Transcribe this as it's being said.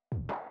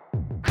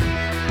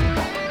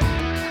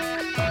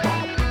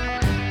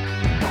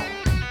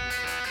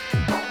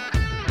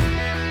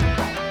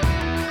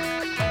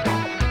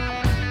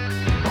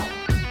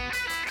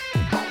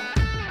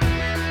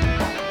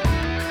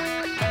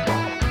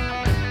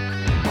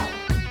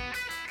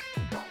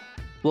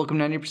Welcome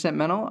to 90%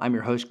 Mental. I'm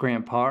your host,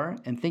 Grant Parr,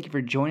 and thank you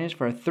for joining us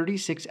for our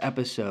 36th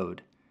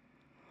episode.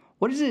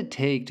 What does it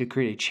take to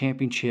create a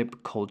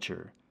championship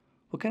culture?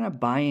 What kind of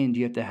buy-in do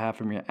you have to have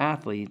from your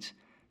athletes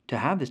to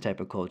have this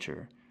type of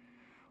culture?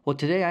 Well,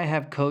 today I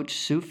have Coach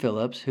Sue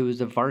Phillips, who is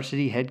the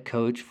varsity head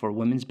coach for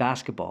women's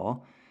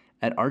basketball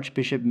at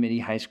Archbishop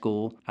Mitty High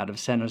School out of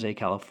San Jose,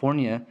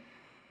 California,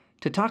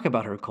 to talk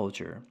about her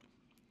culture.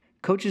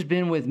 Coach has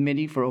been with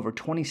Mitty for over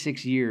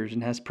 26 years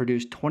and has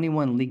produced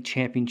 21 league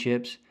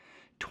championships,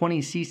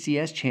 20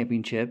 CCS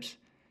championships,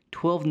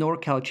 12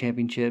 NorCal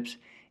championships,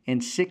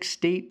 and 6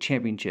 state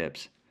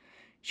championships.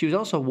 She was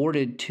also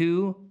awarded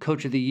 2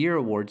 Coach of the Year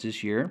awards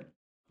this year,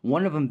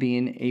 one of them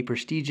being a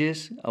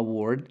prestigious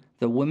award,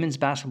 the Women's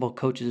Basketball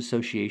Coaches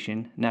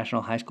Association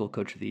National High School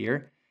Coach of the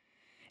Year,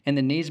 and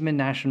the Naismith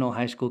National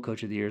High School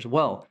Coach of the Year as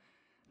well.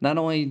 Not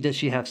only does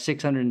she have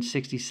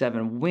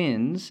 667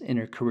 wins in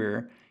her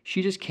career,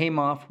 she just came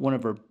off one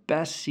of her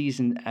best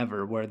seasons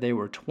ever where they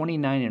were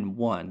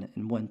 29-1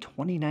 and won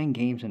 29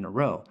 games in a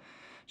row.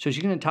 So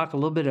she's going to talk a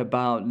little bit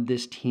about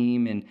this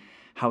team and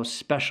how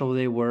special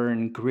they were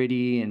and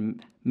gritty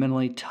and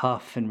mentally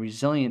tough and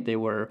resilient they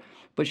were.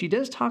 But she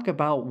does talk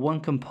about one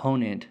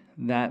component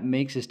that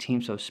makes this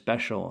team so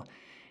special,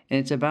 and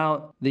it's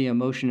about the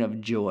emotion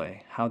of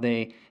joy, how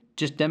they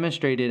just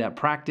demonstrated at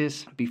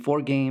practice,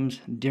 before games,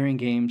 during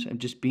games, of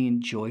just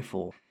being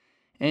joyful.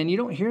 And you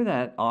don't hear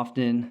that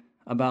often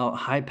about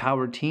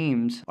high-powered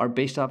teams are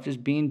based off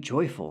just being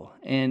joyful,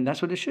 and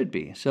that's what it should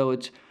be. So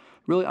it's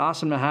really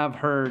awesome to have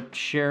her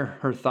share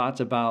her thoughts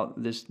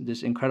about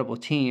this incredible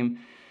team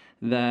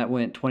that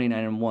went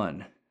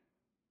 29-1.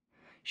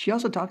 She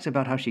also talks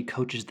about how she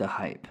coaches the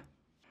hype.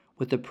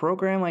 With a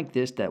program like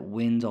this that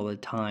wins all the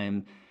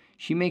time,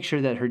 she makes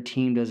sure that her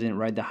team doesn't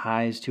ride the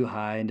highs too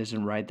high and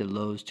doesn't ride the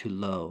lows too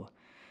low.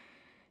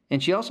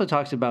 And she also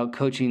talks about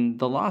coaching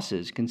the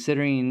losses,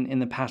 considering in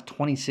the past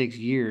 26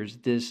 years,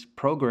 this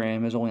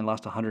program has only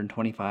lost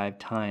 125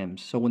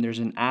 times. So when there's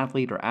an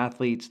athlete or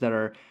athletes that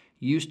are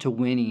used to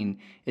winning,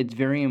 it's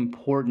very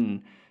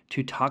important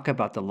to talk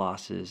about the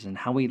losses and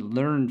how we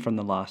learn from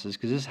the losses,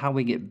 because this is how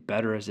we get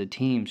better as a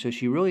team. So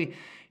she really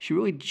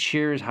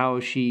shares how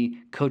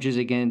she coaches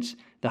against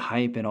the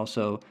hype and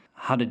also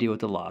how to deal with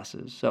the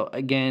losses. So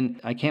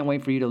again, I can't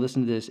wait for you to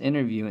listen to this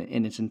interview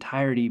in its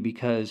entirety,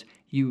 because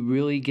you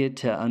really get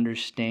to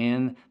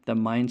understand the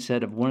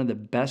mindset of one of the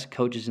best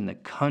coaches in the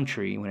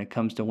country when it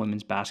comes to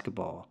women's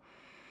basketball.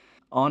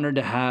 Honored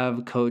to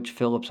have Coach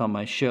Phillips on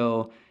my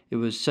show. It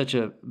was such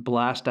a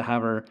blast to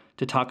have her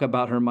to talk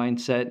about her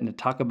mindset and to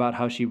talk about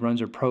how she runs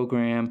her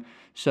program.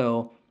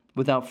 So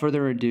without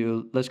further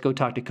ado, let's go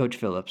talk to Coach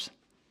Phillips.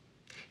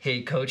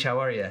 Hey, Coach, how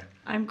are you?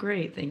 I'm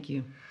great, thank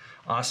you.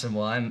 Awesome.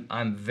 Well,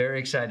 I'm very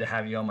excited to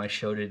have you on my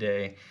show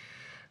today.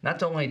 Not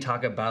to only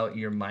talk about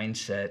your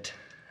mindset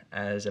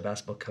as a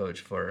basketball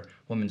coach for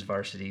women's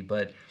varsity,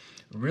 but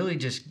really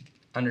just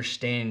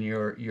understand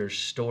your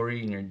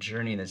story and your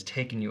journey that's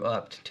taken you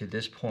up to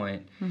this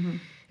point. Mm-hmm.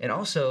 And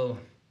also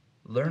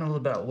learn a little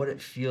about what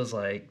it feels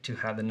like to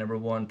have the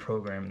 #1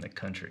 program in the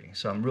country.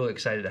 So I'm really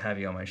excited to have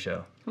you on my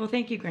show. Well,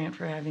 thank you, Grant,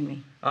 for having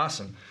me.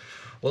 Awesome.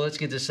 Well, let's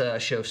get this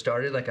show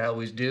started like I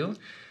always do.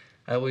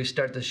 I always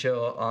start the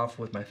show off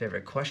with my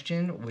favorite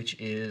question, which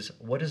is,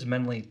 what does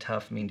mentally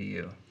tough mean to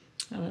you?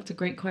 Oh, that's a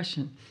great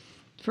question.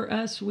 For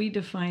us, we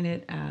define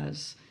it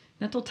as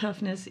mental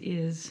toughness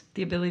is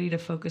the ability to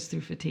focus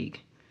through fatigue.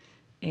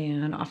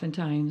 And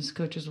oftentimes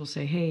coaches will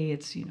say, hey,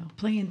 it's,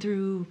 playing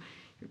through,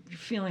 you're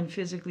feeling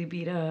physically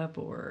beat up,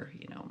 or,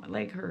 my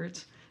leg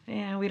hurts.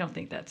 And we don't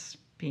think that's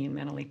being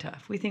mentally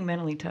tough. We think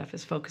mentally tough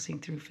is focusing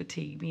through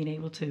fatigue, being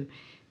able to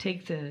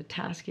take the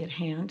task at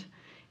hand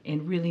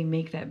and really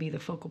make that be the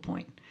focal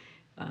point.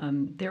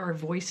 There are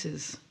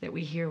voices that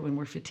we hear when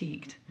we're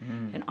fatigued,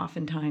 and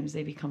oftentimes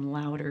they become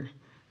louder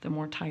the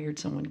more tired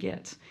someone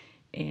gets,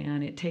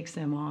 and it takes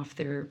them off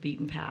their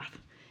beaten path.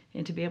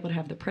 And to be able to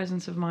have the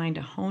presence of mind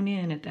to hone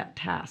in at that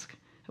task,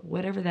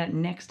 whatever that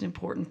next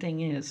important thing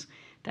is,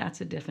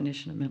 that's a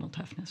definition of mental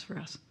toughness for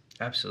us.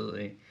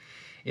 Absolutely.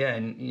 Yeah,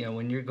 and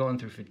when you're going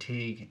through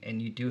fatigue and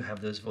you do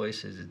have those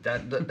voices,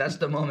 that's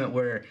the moment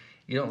where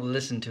you don't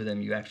listen to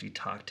them, you actually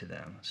talk to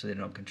them so they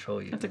don't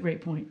control you. That's a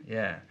great point.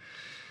 Yeah.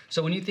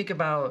 So when you think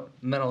about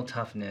mental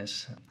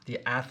toughness,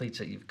 the athletes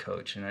that you've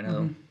coached, and I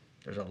know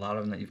there's a lot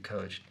of them that you've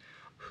coached,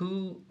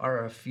 who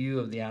are a few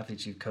of the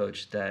athletes you've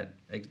coached that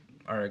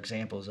are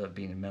examples of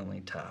being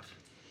mentally tough?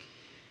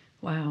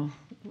 Wow.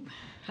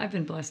 I've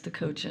been blessed to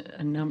coach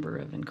a number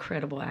of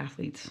incredible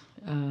athletes.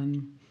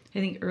 I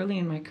think early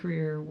in my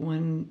career,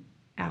 one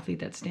athlete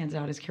that stands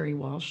out is Carrie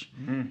Walsh,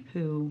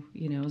 who,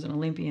 is an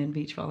Olympian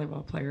beach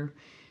volleyball player.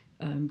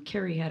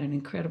 Carrie had an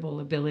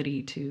incredible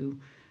ability to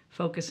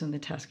focus on the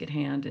task at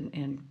hand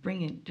and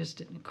bring in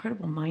just an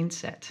incredible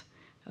mindset,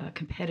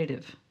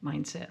 competitive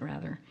mindset,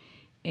 rather.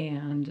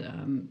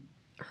 And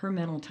her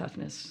mental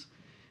toughness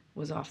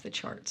was off the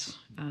charts.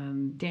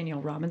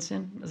 Danielle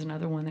Robinson is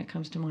another one that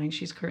comes to mind.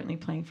 She's currently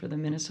playing for the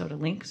Minnesota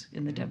Lynx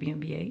in the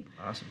WNBA.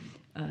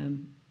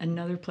 Awesome.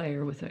 Another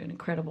player with an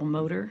incredible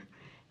motor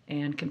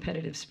and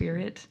competitive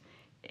spirit,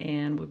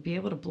 and would be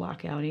able to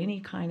block out any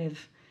kind of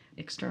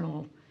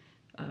external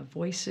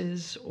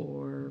voices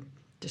or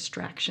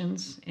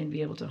distractions and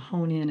be able to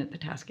hone in at the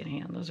task at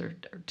hand. Those are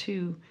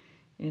two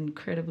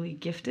incredibly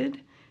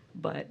gifted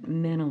but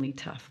mentally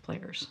tough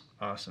players.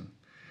 Awesome.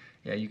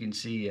 Yeah, you can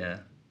see, you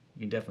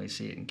can definitely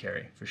see it in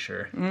Carrie for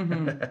sure.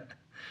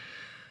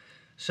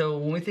 So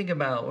when we think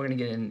about, we're going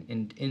to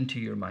get into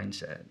your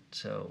mindset.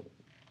 So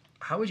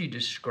how would you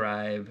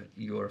describe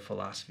your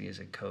philosophy as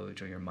a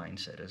coach or your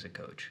mindset as a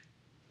coach?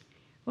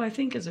 Well, I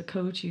think as a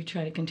coach, you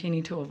try to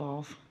continue to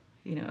evolve,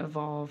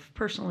 evolve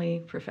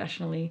personally,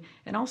 professionally,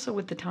 and also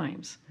with the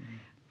times.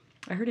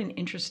 I heard an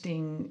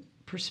interesting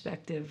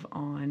perspective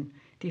on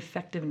the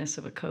effectiveness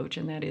of a coach,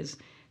 and that is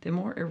the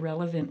more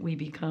irrelevant we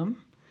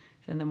become,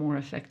 then the more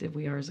effective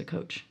we are as a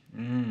coach.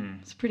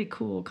 It's a pretty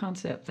cool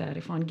concept that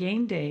if on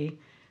game day,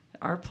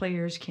 our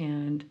players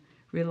can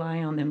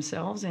rely on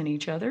themselves and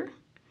each other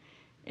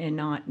and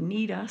not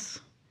need us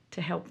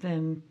to help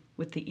them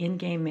with the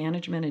in-game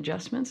management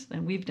adjustments,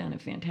 then we've done a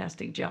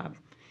fantastic job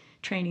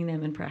training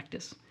them in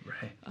practice.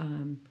 Right.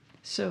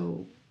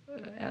 So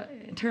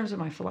in terms of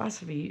my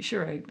philosophy,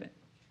 sure,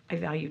 I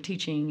value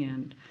teaching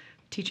and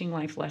teaching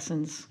life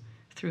lessons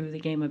through the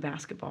game of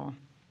basketball.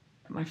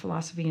 My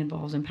philosophy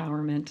involves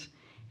empowerment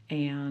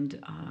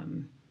and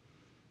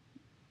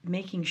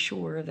making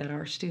sure that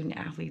our student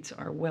athletes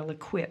are well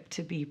equipped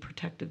to be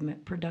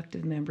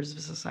productive members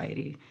of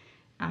society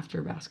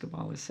after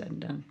basketball is said and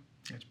done.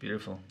 That's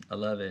beautiful. I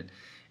love it.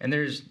 And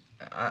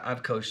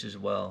I've coached as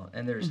well,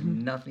 and there's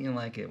nothing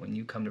like it when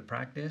you come to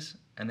practice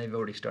and they've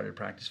already started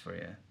practice for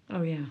you.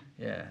 Oh, yeah.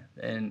 Yeah.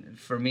 And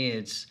for me,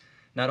 it's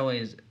not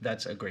only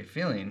that's a great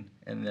feeling,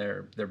 and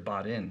they're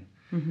bought in.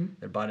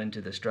 They're bought into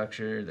the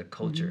structure, the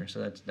culture.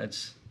 So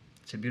it's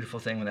a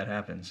beautiful thing when that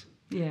happens.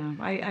 Yeah,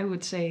 I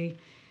would say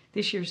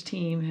this year's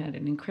team had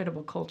an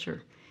incredible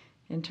culture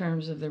in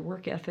terms of their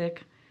work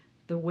ethic,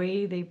 the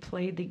way they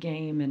played the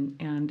game,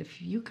 and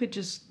if you could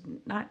just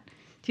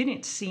if you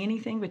didn't see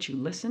anything but you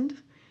listened,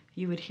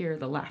 you would hear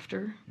the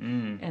laughter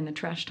and the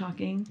trash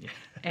talking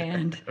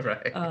and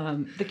Right.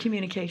 The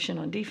communication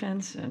on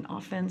defense and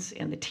offense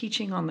and the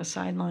teaching on the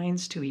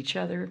sidelines to each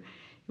other.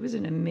 It was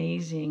an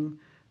amazing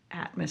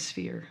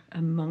atmosphere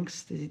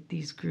amongst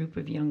these group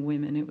of young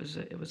women. It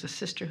was a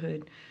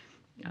sisterhood,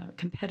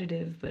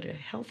 competitive, but a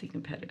healthy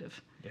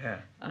competitive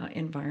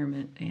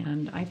environment.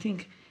 And I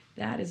think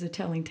that is a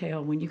telling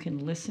tale when you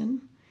can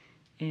listen,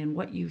 and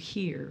what you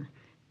hear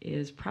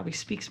probably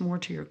speaks more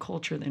to your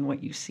culture than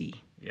what you see.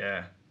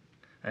 Yeah,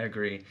 I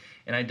agree.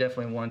 And I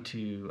definitely want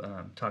to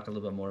talk a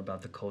little bit more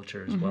about the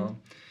culture as well.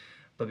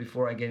 But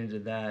before I get into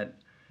that,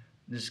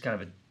 this is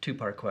kind of a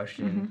two-part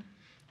question.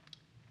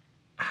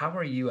 How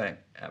are you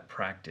at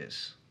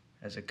practice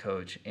as a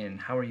coach, and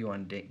how are you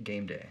on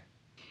game day?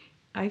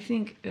 I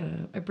think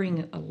I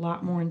bring a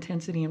lot more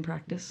intensity in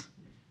practice.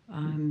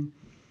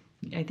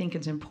 I think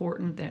it's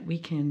important that we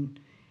can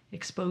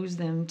expose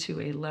them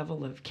to a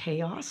level of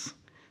chaos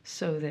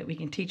so that we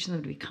can teach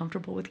them to be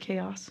comfortable with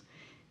chaos.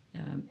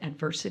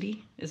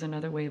 Adversity is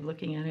another way of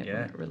looking at it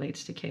when it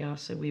relates to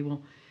chaos. So we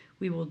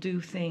will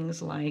do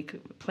things like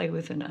play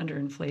with an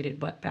underinflated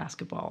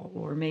basketball,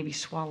 or maybe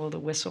swallow the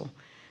whistle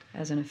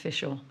as an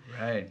official,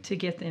 to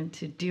get them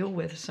to deal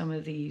with some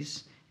of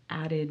these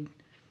added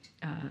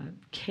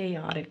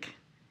chaotic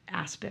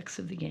aspects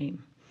of the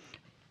game.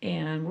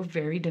 And we're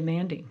very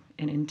demanding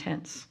and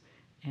intense,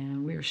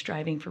 and we're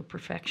striving for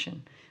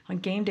perfection. On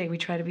game day, we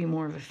try to be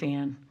more of a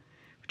fan.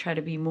 We try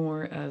to be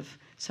more of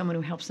someone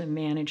who helps them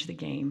manage the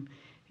game.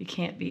 You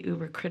can't be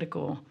uber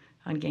critical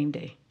on game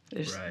day.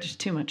 There's just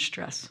too much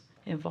stress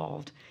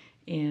involved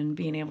in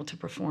being able to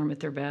perform at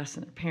their best,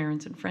 and their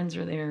parents and friends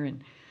are there.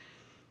 And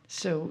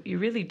so you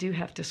really do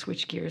have to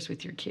switch gears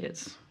with your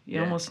kids. You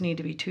almost need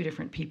to be two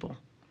different people.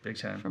 Big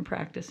time. From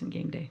practice and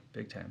game day.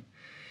 Big time.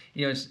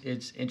 You know,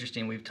 it's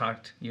interesting.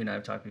 You and I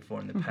have talked before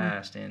in the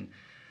past, and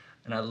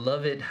I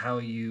love it how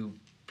you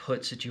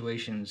put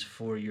situations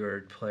for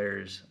your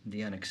players,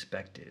 the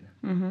unexpected.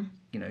 You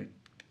know,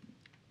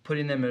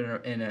 putting them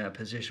in a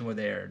position where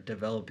they're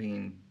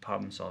developing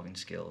problem-solving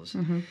skills.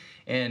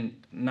 And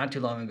not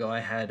too long ago, I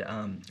had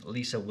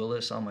Lisa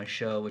Willis on my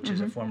show, which is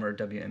a former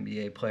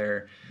WNBA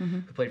player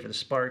who played for the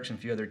Sparks and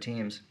a few other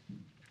teams,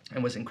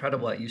 and was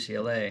incredible at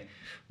UCLA.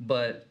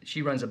 But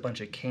she runs a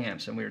bunch of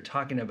camps, and we were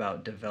talking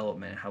about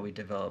development, how we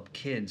develop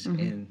kids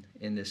in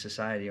this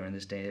society or in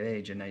this day and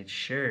age. And I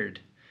shared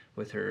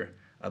with her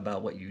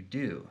about what you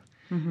do,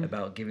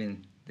 about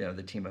giving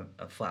the team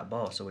a flat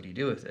ball. So what do you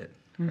do with it,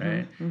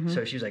 right?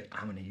 So she's like,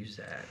 I'm going to use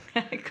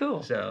that.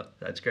 Cool. So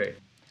that's great.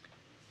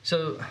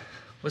 So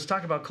let's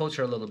talk about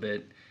culture a little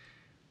bit.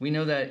 We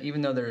know that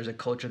even though there is a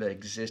culture that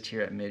exists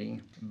here at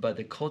Mitty, but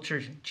the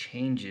culture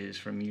changes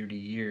from year to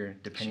year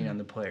depending on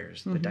the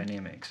players, the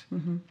dynamics.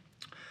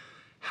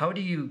 How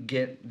do you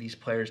get these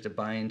players to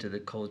buy into the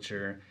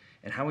culture,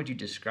 and how would you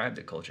describe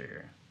the culture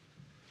here?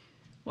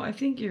 Well, I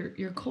think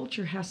your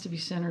culture has to be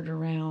centered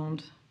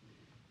around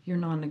your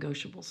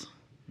non-negotiables.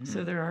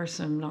 So there are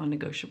some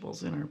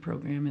non-negotiables in our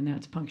program, and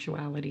that's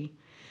punctuality,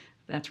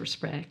 that's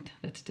respect,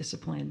 that's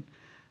discipline.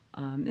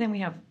 Then we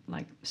have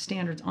like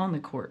standards on the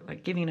court,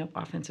 like giving up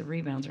offensive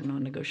rebounds are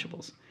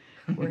non-negotiables.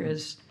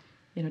 Whereas,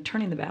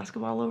 turning the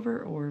basketball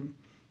over or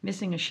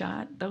missing a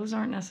shot, those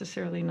aren't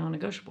necessarily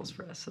non-negotiables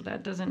for us. So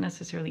that doesn't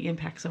necessarily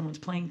impact someone's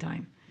playing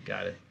time.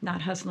 Got it.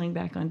 Not hustling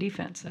back on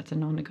defense, that's a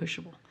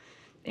non-negotiable.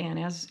 And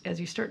as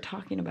you start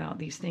talking about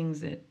these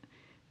things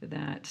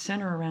that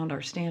center around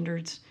our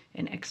standards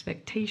and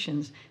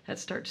expectations, that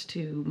starts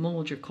to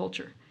mold your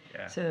culture.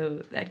 Yeah.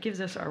 So that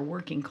gives us our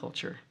working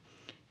culture.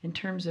 In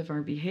terms of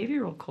our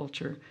behavioral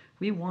culture,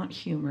 we want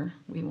humor,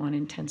 we want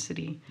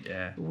intensity,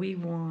 we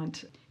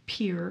want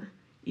peer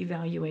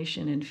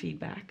evaluation and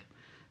feedback.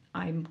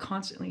 I'm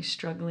constantly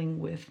struggling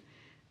with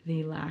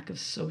the lack of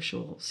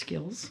social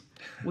skills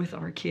with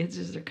our kids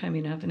as they're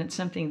coming up, and it's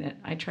something that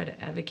I try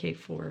to advocate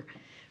for,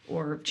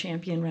 or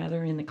champion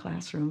rather, in the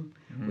classroom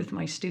with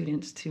my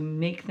students, to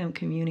make them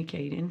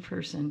communicate in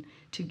person,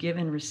 to give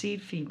and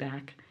receive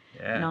feedback,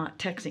 not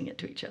texting it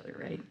to each other,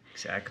 right?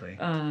 Exactly.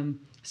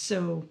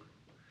 So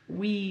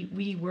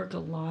we work a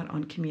lot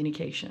on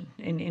communication,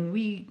 and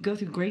we go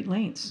through great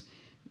lengths.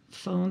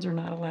 Phones are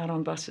not allowed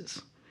on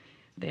buses.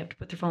 They have to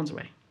put their phones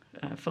away.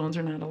 Phones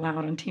are not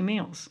allowed on team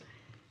meals.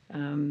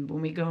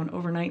 When we go on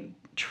overnight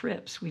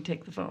trips, we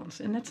take the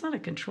phones. And that's not a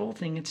control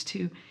thing. It's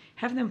to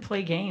have them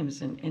play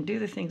games and do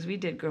the things we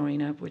did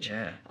growing up, which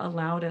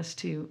allowed us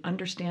to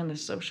understand the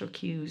social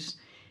cues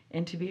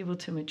and to be able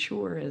to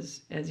mature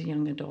as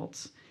young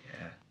adults.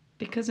 Yeah.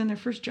 Because in their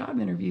first job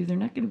interview, they're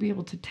not going to be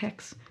able to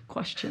text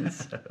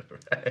questions.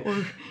 Right.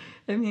 Or,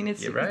 I mean,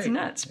 it's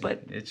nuts,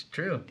 but it's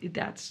true.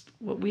 That's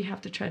what we have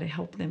to try to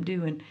help them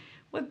do. And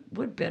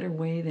what better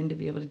way than to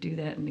be able to do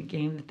that in a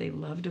game that they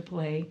love to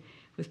play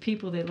with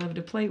people they love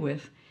to play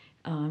with,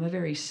 a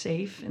very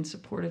safe and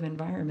supportive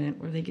environment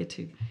where they get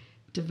to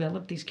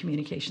develop these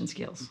communication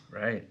skills.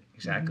 Right,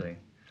 exactly.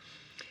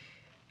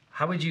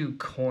 How would you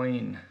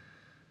coin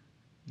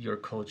your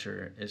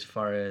culture as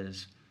far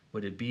as,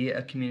 would it be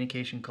a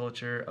communication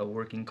culture, a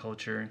working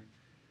culture?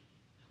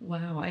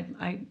 Wow,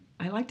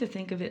 I like to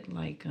think of it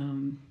like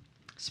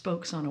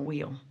spokes on a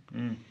wheel.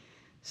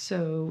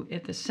 So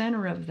at the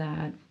center of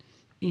that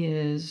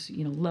is,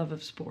 love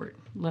of sport,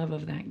 love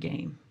of that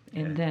game.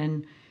 And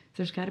then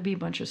there's got to be a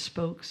bunch of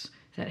spokes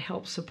that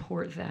help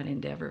support that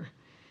endeavor.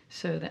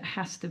 So that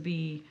has to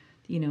be,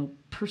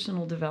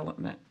 personal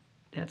development.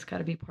 That's got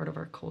to be part of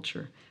our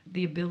culture.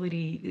 The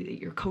ability,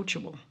 you're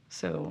coachable.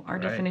 So our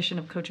definition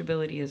of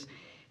coachability is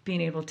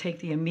being able to take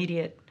the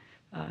immediate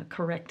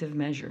corrective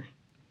measure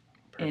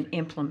and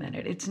implement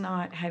it. It's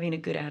not having a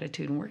good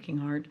attitude and working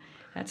hard.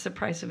 That's the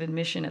price of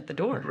admission at the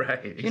door.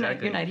 Right,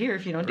 exactly. You're not here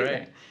if you don't do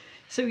that.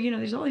 So,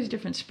 there's all these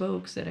different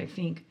spokes that I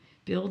think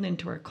build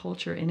into our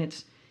culture, and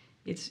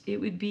it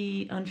would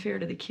be unfair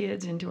to the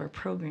kids and to our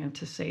program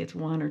to say it's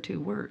one or two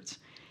words,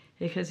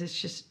 because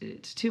it's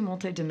too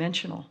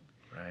multidimensional.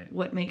 Right.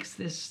 What makes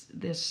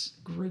this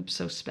group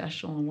so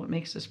special and what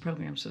makes this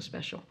program so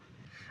special?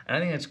 And I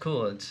think that's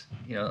cool. It's,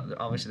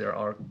 obviously there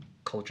are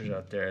cultures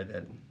out there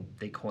that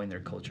they coin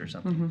their culture or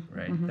something,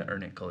 right? The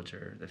earn it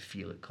culture, the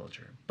feel it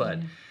culture.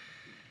 But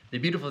the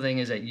beautiful thing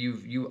is that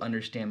you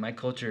understand my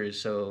culture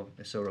is so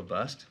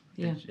robust.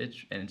 Yeah.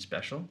 It's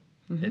special.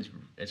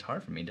 It's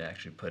hard for me to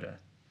actually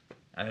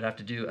I would have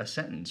to do a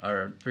sentence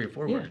or 3 or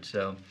 4 words.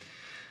 So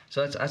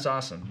that's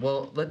awesome.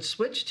 Well, let's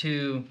switch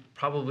to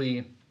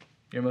probably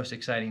your most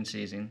exciting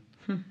season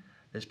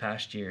this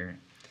past year.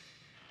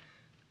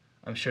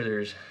 I'm sure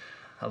there's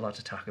a lot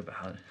to talk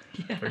about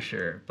for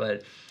sure.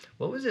 But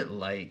what was it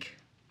like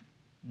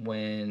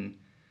when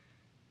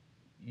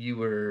you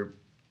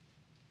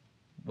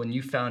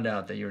found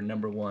out that you were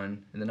number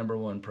one in the number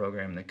one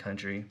program in the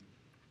country?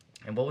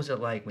 And what was it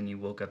like when you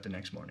woke up the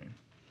next morning?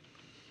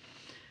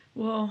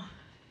 Well,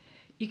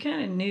 you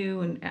kind of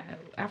knew, and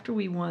after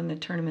we won the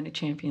Tournament of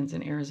Champions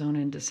in Arizona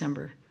in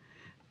December,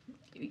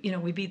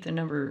 we beat the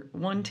number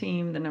 1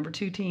 team, the number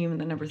 2 team, and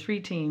the number 3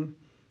 team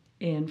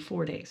in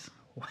 4 days.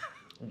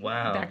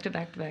 Wow. Back to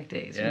back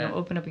days. Yeah.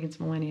 Open up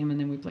against Millennium, and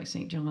then we play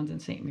St. John's and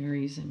St.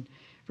 Mary's and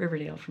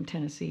Riverdale from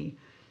Tennessee.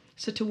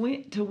 So to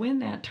win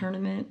that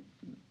tournament,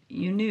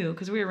 you knew,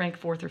 because we were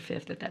ranked 4th or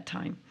 5th at that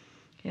time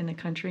in the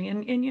country.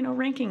 And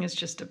ranking is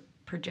just a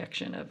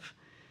projection of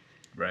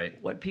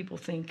what people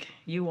think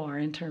you are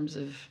in terms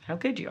of how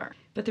good you are.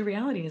 But the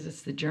reality is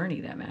it's the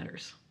journey that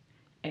matters.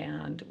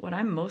 And what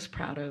I'm most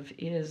proud of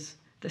is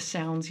the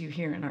sounds you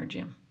hear in our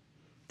gym.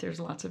 There's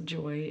lots of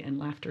joy and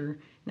laughter. And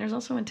there's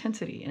also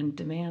intensity and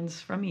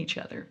demands from each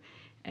other.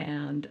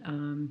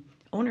 And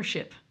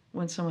ownership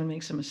when someone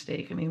makes a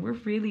mistake. I mean, we're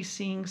really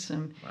seeing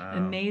some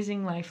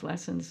amazing life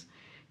lessons.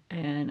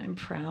 And I'm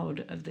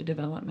proud of the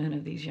development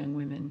of these young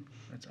women.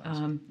 That's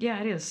awesome. Yeah,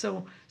 it is.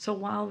 So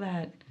while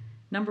that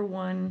number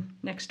 1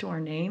 next to our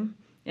name,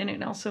 and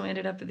it also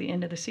ended up at the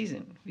end of the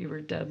season, we were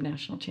dubbed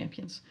national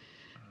champions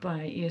by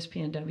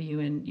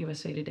ESPNW and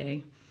USA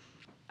Today.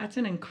 That's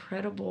an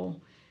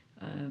incredible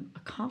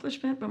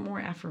accomplishment, but more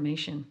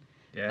affirmation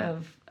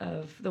of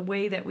the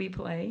way that we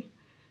play,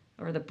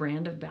 or the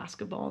brand of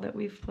basketball that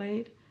we've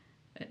played.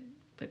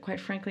 But quite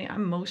frankly,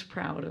 I'm most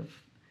proud of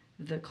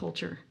the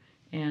culture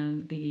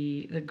and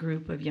the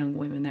group of young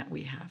women that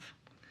we have.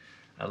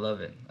 I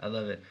love it. I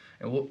love it.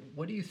 And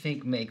what do you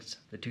think makes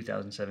the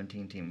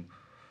 2017 team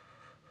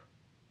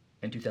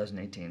and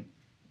 2018,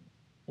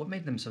 what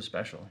made them so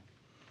special?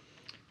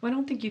 Well, I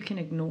don't think you can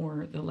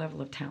ignore the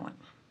level of talent.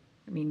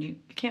 I mean, you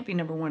can't be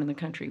number one in the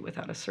country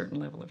without a certain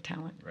level of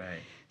talent. Right.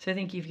 So I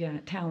think you've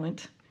got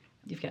talent,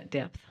 you've got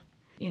depth.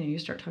 You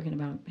start talking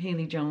about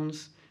Haley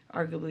Jones,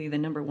 arguably the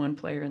number one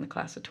player in the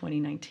class of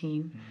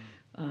 2019.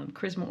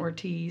 Charisma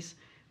Ortiz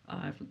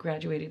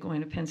graduated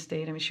going to Penn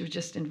State. I mean, she was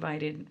just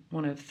invited,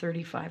 one of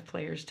 35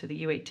 players, to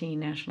the U18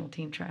 national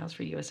team trials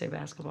for USA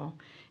Basketball.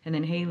 And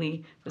then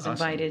Haley was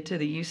invited to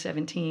the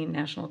U17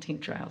 national team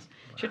trials.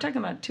 Wow. So you're talking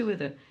about two of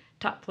the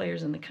top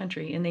players in the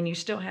country, and then you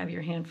still have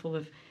your handful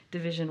of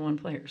Division I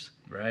players.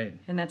 Right.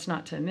 And that's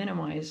not to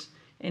minimize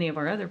any of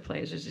our other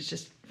players. It's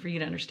just for you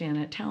to understand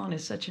that talent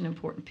is such an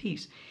important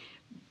piece.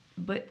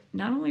 But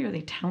not only are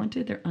they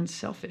talented, they're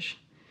unselfish.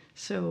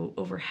 So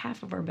over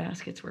half of our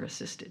baskets were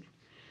assisted.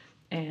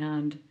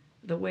 And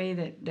the way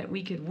that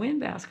we could win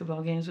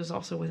basketball games was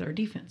also with our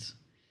defense.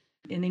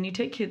 And then you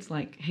take kids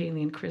like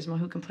Haley and Charisma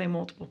who can play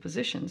multiple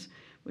positions,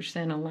 which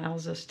then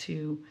allows us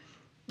to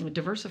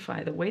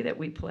diversify the way that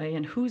we play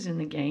and who's in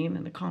the game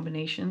and the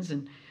combinations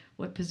and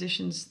what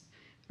positions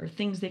or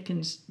things they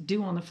can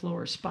do on the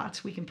floor,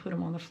 spots we can put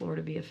them on the floor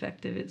to be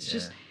effective. It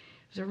was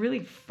a really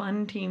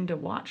fun team to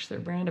watch. Their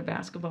brand of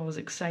basketball was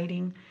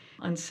exciting,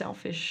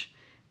 unselfish.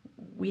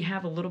 We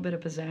have a little bit of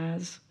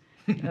pizzazz,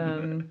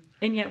 and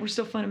yet we're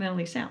still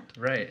fundamentally sound.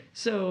 Right.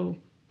 So,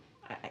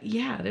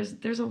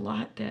 there's a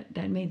lot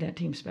that made that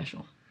team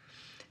special.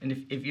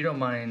 And if you don't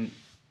mind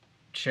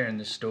sharing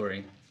this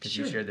story, because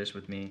Sure. You shared this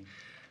with me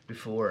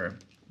before,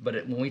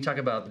 but when we talk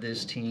about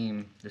this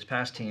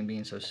past team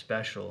being so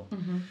special,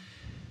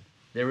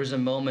 there was a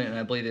moment, and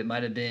I believe it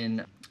might have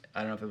been, I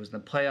don't know if it was in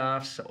the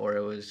playoffs or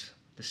it was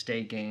the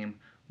state game,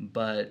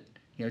 but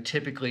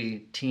typically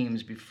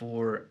teams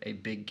before a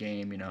big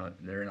game,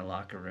 they're in a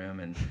locker room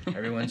and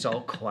everyone's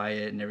all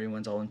quiet and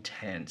everyone's all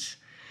intense.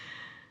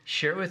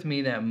 Share with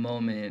me that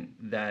moment,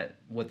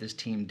 what this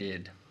team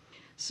did.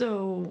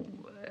 So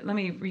let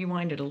me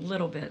rewind it a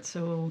little bit.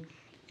 So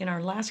in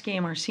our last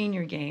game, our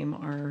senior game,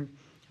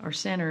 our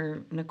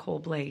center, Nicole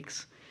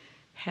Blakes,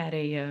 had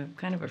a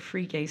kind of a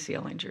freak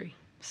ACL injury.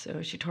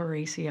 So she tore her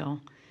ACL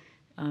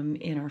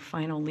in our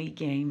final league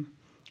game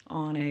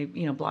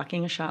on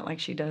blocking a shot like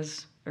she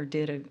does or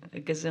did a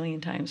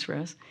gazillion times for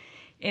us.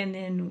 And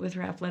then with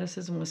her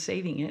athleticism was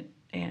saving it,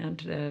 and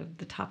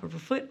the top of her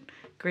foot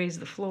grazed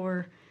the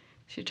floor.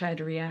 She tried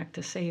to react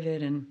to save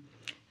it, and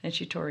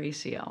she tore her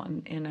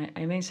ACL. And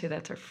I may say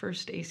that's our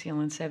first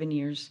ACL in 7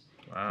 years,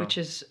 wow. Which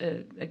is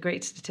a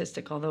great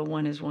statistic, although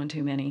one is one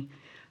too many.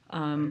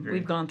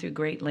 We've gone through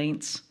great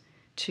lengths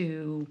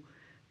to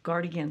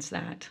guard against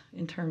that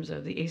in terms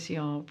of the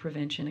ACL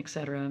prevention, et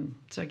cetera.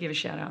 So I give a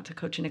shout out to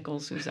Coach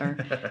Nichols, who's our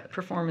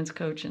performance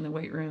coach in the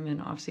weight room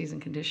and off-season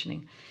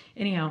conditioning.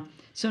 Anyhow,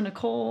 so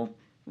Nicole,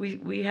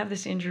 we have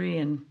this injury,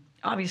 and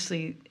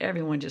obviously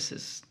everyone just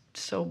is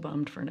so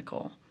bummed for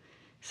Nicole.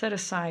 Set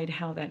aside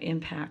how that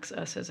impacts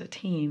us as a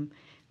team,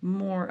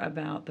 more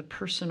about the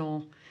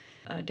personal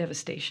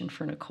devastation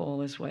for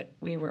Nicole is what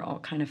we were all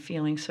kind of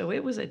feeling. So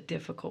it was a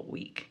difficult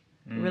week,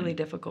 really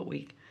difficult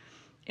week.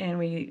 And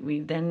we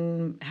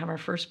then have our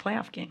first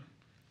playoff game.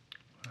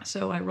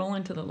 So I roll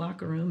into the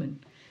locker room,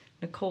 and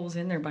Nicole's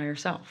in there by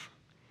herself,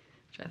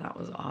 which I thought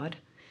was odd.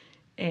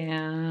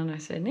 And I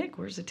said, Nick,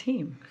 where's the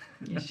team?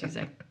 And she's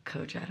like,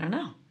 Coach, I don't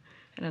know.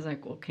 And I was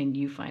like, well, can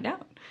you find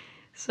out?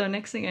 So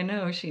next thing I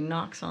know, she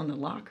knocks on the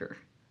locker.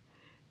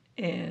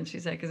 And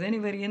she's like, is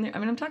anybody in there? I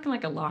mean, I'm talking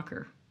like a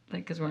locker,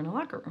 because we're in a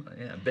locker room.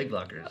 Yeah, big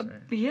lockers.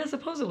 Right? Yeah,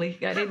 supposedly.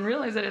 I didn't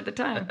realize it at the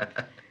time.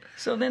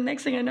 So then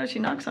next thing I know, she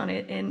knocks on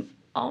it, and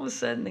all of a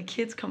sudden the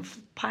kids come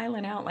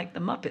piling out like the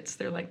Muppets.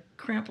 They're like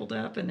crumpled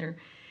up, and they're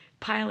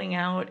piling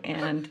out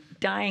and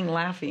dying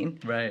laughing.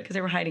 Right. Because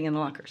they were hiding in the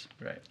lockers.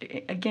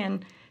 Right.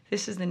 Again,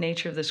 this is the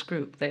nature of this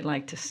group. They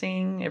like to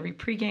sing every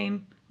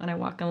pregame. When I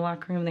walk in the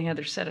locker room, they have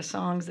their set of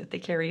songs that they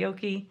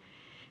karaoke.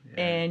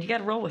 Yeah. And you got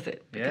to roll with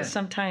it, because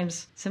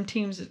sometimes some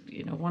teams,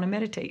 want to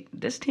meditate.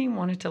 This team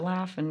wanted to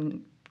laugh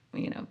and,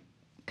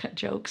 cut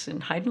jokes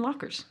and hide in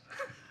lockers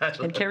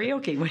and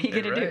karaoke. What are you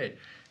going to do?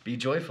 Be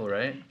joyful,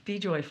 right? Be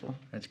joyful.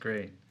 That's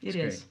great. It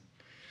is. Great.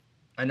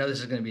 I know this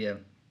is going to be a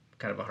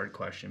kind of a hard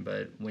question,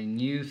 but when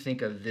you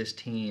think of this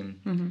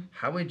team,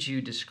 how would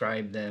you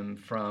describe them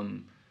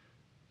from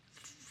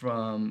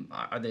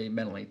are they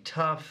mentally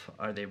tough?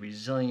 Are they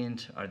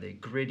resilient? Are they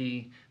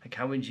gritty? Like,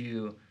 how would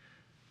you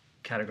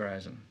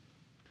categorize them?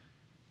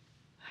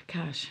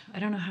 Gosh, I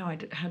don't know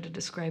how to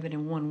describe it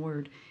in one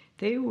word.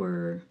 They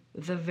were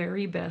the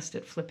very best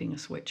at flipping a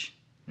switch.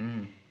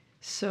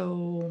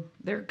 So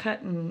they're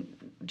cutting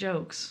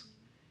jokes,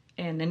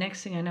 and the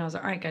next thing I know is,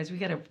 all right, guys, we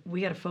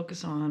gotta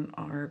focus on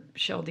our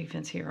shell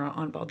defense here, our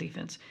on-ball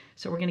defense.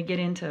 So we're gonna get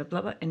into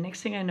blah blah. And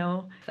next thing I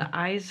know, the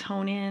eyes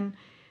hone in,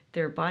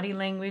 their body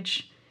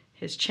language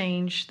has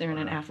changed. They're in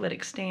an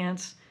athletic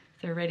stance.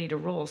 They're ready to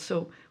roll.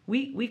 So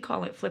we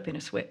call it flipping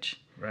a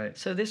switch. Right.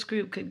 So this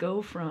group could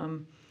go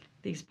from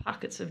these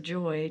pockets of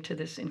joy to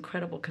this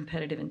incredible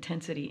competitive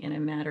intensity in a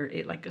matter,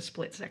 like a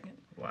split second.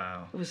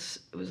 Wow. It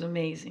was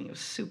amazing. It was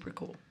super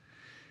cool.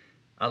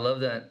 I love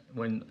that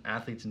when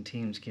athletes and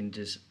teams can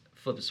just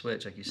flip a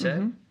switch, like you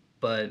said,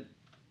 but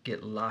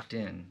get locked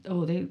in.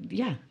 Oh, they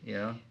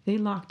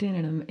locked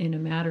in a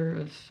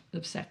matter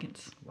of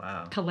seconds.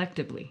 Wow.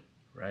 Collectively.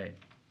 Right.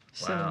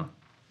 So Wow.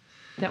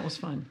 that was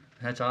fun.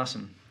 That's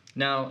awesome.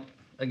 Now,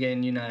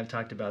 again, you and I have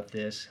talked about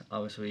this.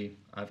 Obviously,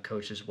 I've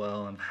coached as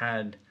well. I've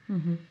had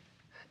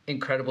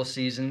incredible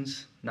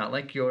seasons, not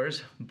like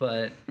yours,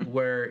 but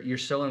where you're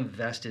so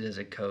invested as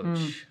a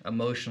coach,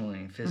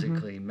 emotionally,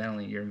 physically,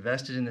 mentally. You're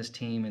invested in this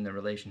team and the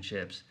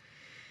relationships.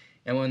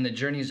 And when the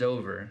journey's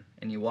over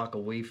and you walk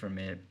away from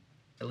it,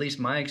 at least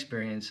my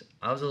experience,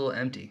 I was a little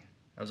empty.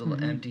 I was a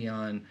little empty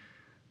on,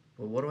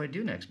 well, what do I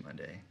do next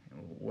Monday?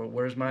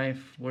 Where's my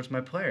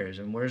players,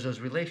 and where's those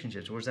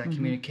relationships? Where's that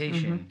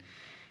communication?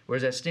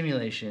 Where's that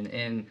stimulation?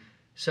 And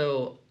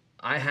so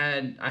I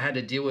had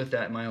to deal with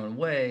that in my own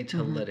way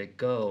to let it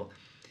go.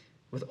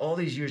 With all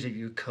these years that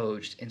you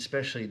coached, and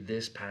especially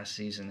this past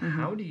season,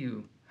 how do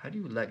you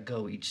let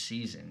go each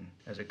season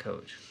as a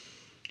coach?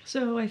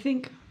 So I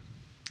think,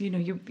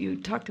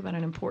 you talked about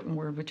an important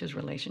word, which is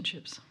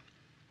relationships.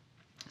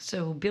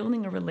 So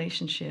building a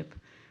relationship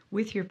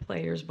with your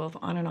players, both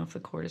on and off the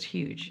court, is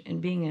huge.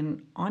 And being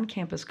an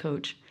on-campus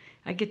coach,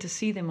 I get to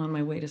see them on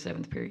my way to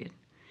 7th period.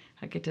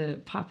 I get to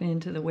pop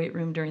into the weight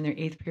room during their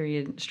 8th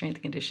period strength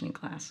and conditioning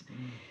class.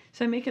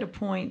 So I make it a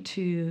point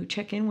to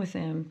check in with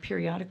them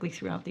periodically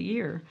throughout the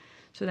year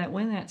so that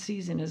when that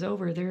season is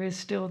over, there is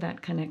still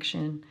that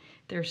connection.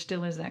 There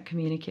still is that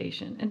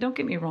communication. And don't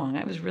get me wrong,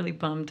 I was really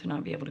bummed to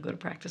not be able to go to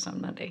practice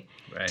on Monday.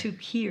 Right. To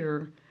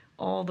hear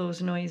all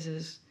those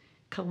noises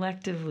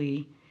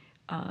collectively,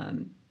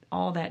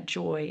 all that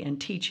joy and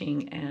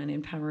teaching and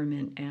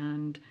empowerment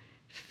and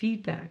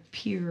feedback,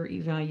 peer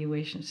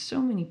evaluation,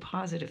 so many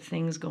positive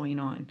things going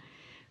on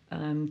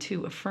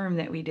to affirm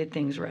that we did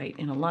things right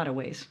in a lot of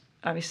ways.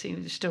 Obviously,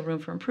 there's still room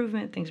for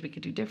improvement, things we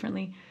could do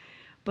differently,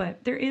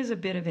 but there is a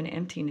bit of an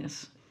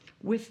emptiness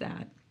with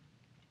that.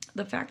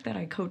 The fact that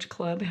I coach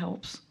club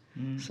helps.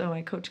 So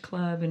I coach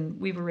club, and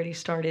we've already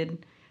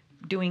started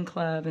doing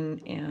club,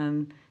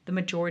 and the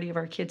majority of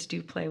our kids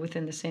do play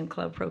within the same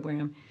club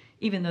program,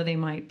 even though they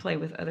might play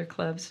with other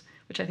clubs,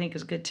 which I think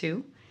is good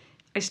too.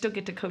 I still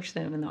get to coach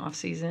them in the off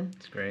season.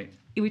 It's great.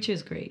 Which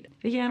is great.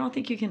 But yeah, I don't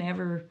think you can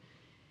ever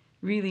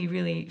really,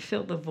 really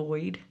fill the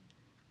void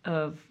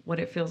of what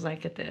it feels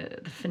like at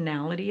the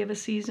finality of a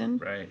season.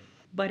 Right.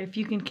 But if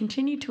you can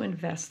continue to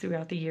invest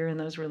throughout the year in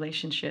those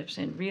relationships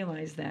and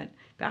realize that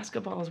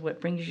basketball is what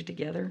brings you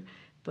together,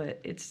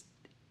 but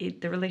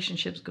the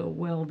relationships go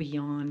well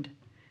beyond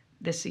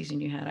this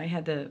season you had. I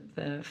had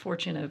the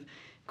fortune of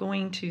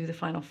going to the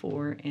Final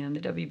Four, and the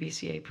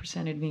WBCA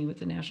presented me with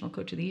the National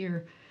Coach of the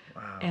Year.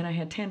 Wow. And I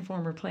had 10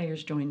 former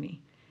players join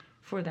me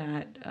for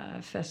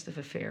that festive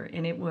affair.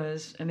 And it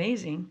was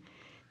amazing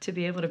to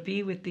be able to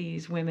be with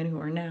these women who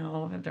are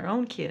now have their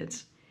own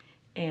kids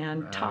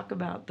and talk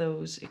about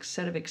those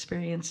set of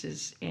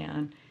experiences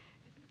and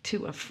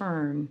to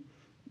affirm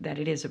that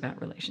it is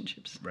about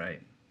relationships.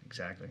 Right,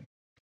 exactly.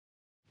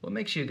 What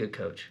makes you a good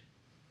coach?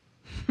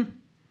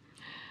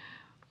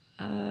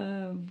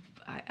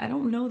 I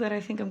don't know that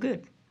I think I'm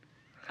good.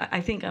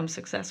 I think I'm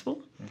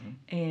successful,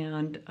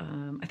 and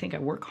I think I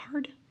work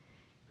hard.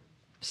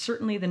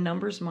 Certainly the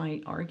numbers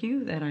might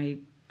argue that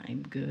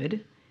I'm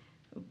good,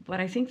 but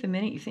I think the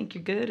minute you think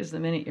you're good is the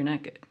minute you're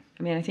not good.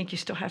 I mean, I think you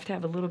still have to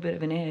have a little bit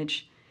of an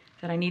edge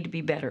that I need to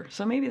be better.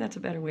 So maybe that's a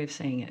better way of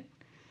saying it,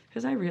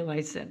 because I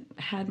realized that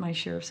I had my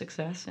share of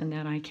success and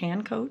that I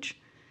can coach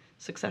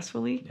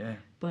successfully,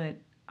 but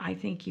I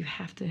think you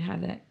have to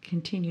have that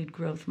continued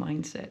growth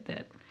mindset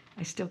that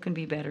I still can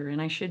be better,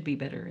 and I should be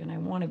better, and I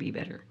want to be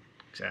better.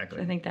 Exactly.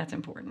 So I think that's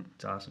important.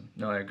 It's awesome.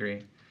 No, I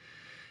agree.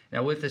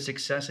 Now, with the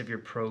success of your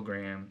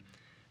program,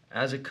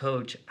 as a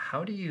coach,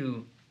 how do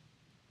you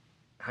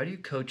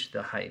coach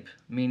the hype?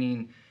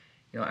 Meaning,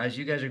 as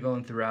you guys are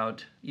going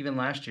throughout, even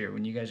last year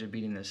when you guys are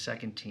beating the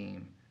second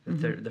team,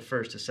 the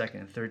first, the second,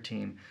 and third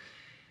team,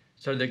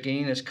 so they're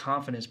gaining this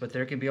confidence, but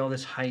there can be all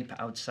this hype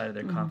outside of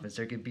their confidence.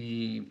 There could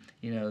be,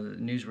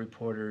 news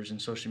reporters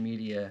and social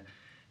media.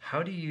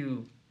 How do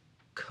you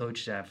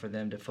coach that for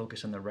them to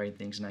focus on the right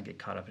things and not get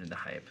caught up into the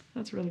hype?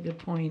 That's a really good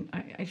point.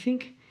 I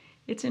think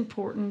it's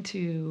important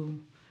to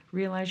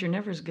realize you're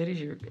never as good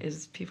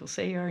as people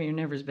say you are. You're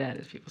never as bad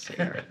as people say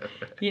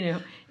you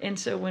are. And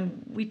so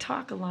when we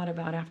talk a lot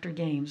about after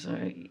games,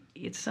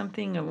 it's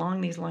something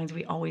along these lines.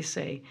 We always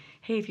say,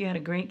 hey, if you had a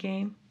great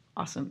game,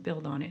 awesome,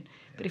 build on it.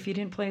 But if you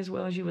didn't play as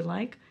well as you would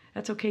like,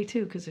 that's okay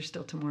too, because there's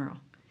still tomorrow.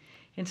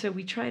 And so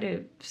we try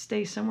to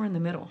stay somewhere in the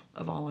middle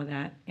of all of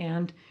that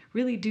and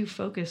really do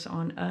focus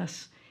on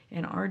us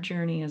and our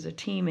journey as a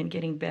team and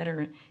getting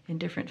better in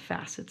different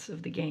facets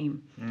of the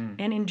game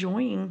and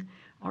enjoying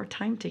our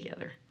time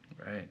together.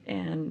 Right.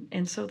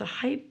 And so the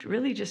hype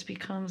really just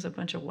becomes a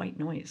bunch of white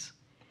noise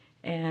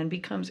and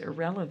becomes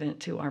irrelevant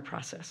to our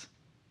process.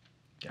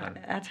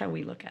 That's how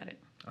we look at it.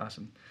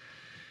 Awesome.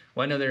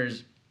 Well, I know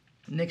there's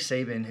Nick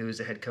Saban, who is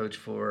the head coach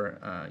for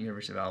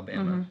University of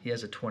Alabama. He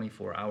has a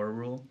 24-hour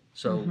rule.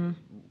 So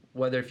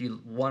whether if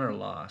you won or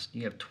lost,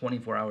 you have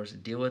 24 hours to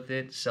deal with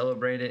it,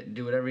 celebrate it,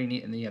 do whatever you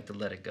need, and then you have to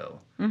let it go.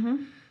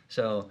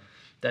 So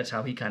that's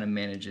how he kind of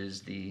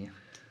manages the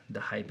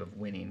hype of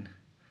winning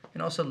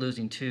and also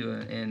losing too.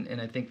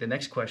 And I think the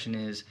next question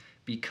is,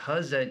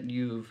 because that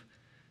you've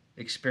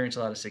experienced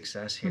a lot of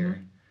success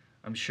here,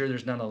 I'm sure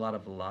there's not a lot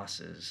of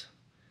losses.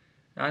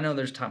 I know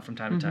there's time from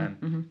time to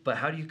time, but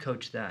how do you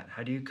coach that?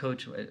 How do you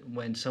coach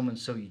when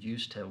someone's so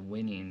used to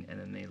winning and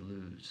then they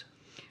lose?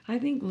 I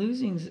think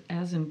losing's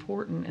as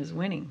important as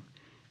winning,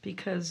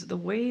 because the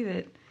way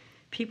that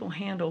people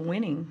handle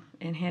winning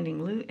and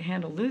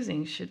handle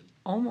losing should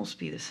almost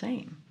be the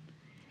same.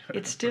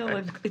 It's still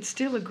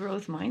a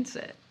growth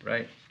mindset.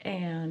 Right.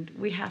 And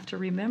we have to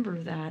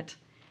remember that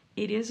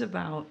it is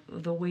about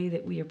the way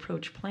that we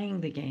approach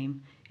playing the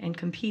game and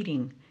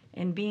competing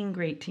and being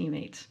great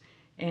teammates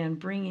and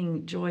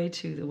bringing joy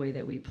to the way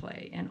that we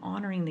play and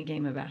honoring the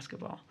game of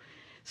basketball.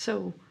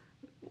 So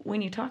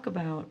when you talk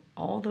about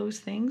all those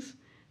things,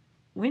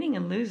 winning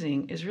and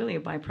losing is really a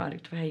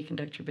byproduct of how you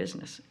conduct your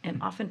business.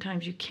 And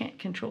oftentimes you can't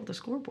control the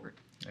scoreboard.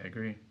 I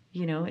agree.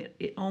 You know,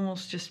 it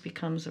almost just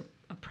becomes a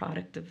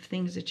product of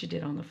things that you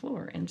did on the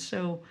floor. And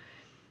so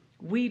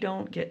we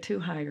don't get too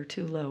high or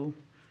too low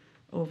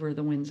over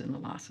the wins and the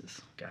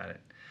losses. Got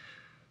it.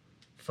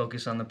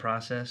 Focus on the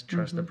process,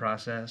 trust the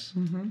process,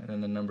 and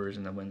then the numbers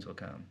and the wins will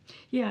come.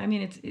 Yeah, I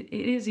mean, it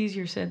is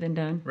easier said than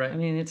done. Right. I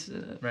mean, it's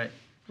right.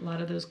 A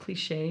lot of those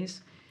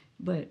cliches.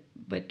 But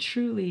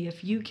truly,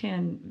 if you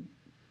can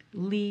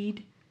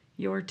lead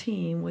your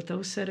team with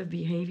those set of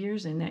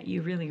behaviors and that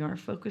you really are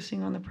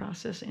focusing on the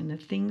process and the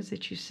things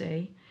that you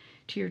say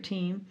to your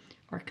team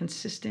are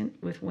consistent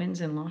with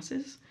wins and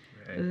losses,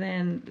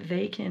 then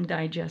they can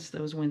digest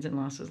those wins and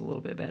losses a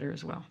little bit better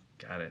as well.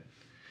 Got it.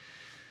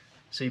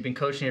 So you've been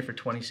coaching here for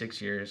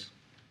 26 years.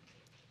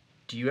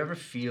 Do you ever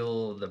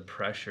feel the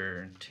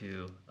pressure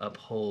to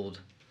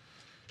uphold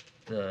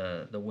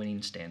the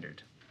winning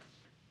standard?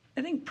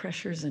 I think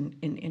pressure is an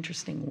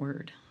interesting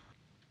word.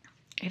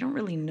 I don't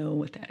really know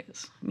what that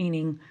is.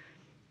 Meaning,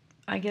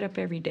 I get up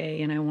every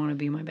day and I want to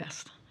be my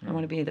best. I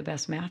want to be the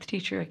best math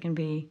teacher I can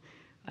be.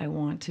 I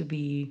want to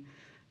be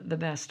the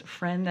best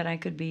friend that I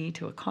could be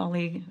to a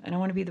colleague. And I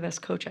want to be the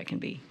best coach I can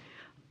be.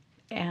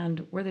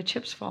 And where the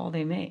chips fall,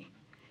 they may.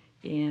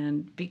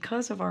 And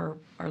because of our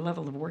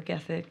level of work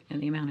ethic and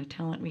the amount of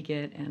talent we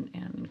get and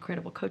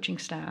incredible coaching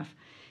staff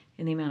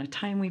and the amount of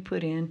time we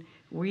put in,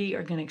 we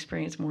are going to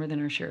experience more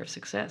than our share of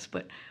success.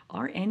 But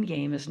our end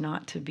game is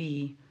not to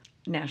be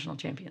national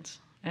champions.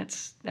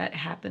 That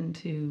happened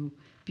to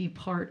be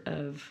part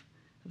of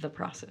the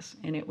process.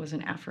 And it was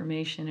an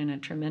affirmation and a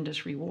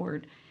tremendous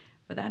reward.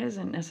 But that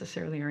isn't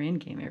necessarily our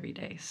end game every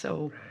day.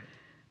 So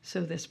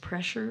this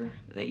pressure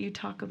that you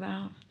talk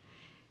about,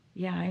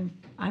 yeah,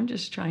 I'm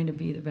just trying to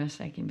be the best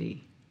I can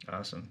be.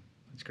 Awesome.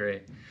 That's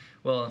great.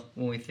 Well,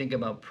 when we think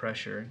about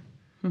pressure,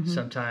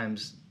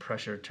 sometimes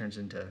pressure turns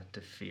into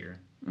fear.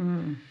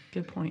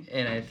 Good point.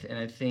 And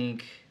I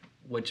think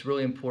what's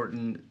really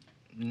important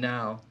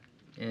now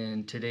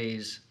in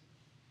today's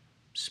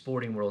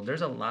sporting world,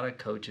 there's a lot of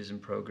coaches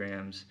and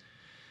programs,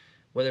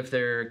 whether if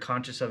they're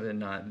conscious of it or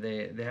not,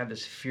 they have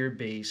this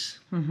fear-based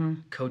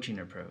coaching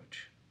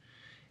approach.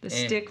 The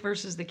stick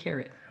versus the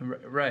carrot.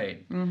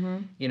 Right.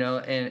 You know,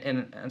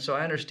 and so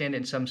I understand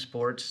in some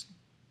sports,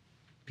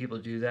 people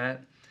do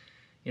that.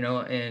 You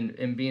know,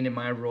 and being in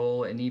my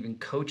role and even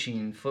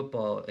coaching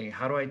football, like,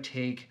 how do I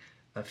take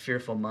a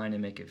fearful mind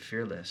and make it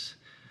fearless?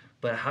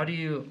 But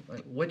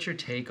what's your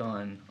take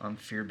on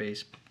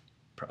fear-based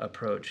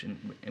approach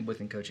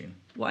within coaching?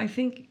 Well, I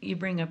think you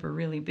bring up a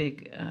really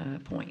big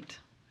point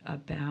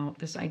about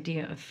this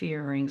idea of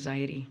fear or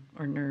anxiety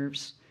or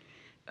nerves.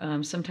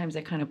 Sometimes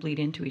they kind of bleed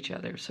into each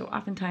other. So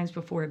oftentimes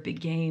before a big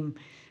game,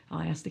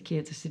 I'll ask the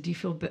kids, I said, do you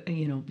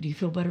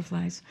feel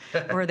butterflies?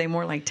 Or are they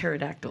more like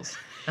pterodactyls?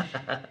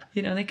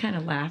 They kind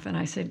of laugh. And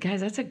I said,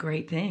 guys, that's a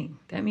great thing.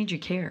 That means you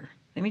care.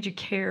 That means you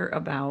care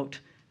about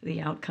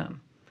the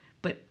outcome.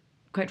 But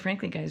quite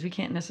frankly, guys, we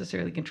can't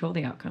necessarily control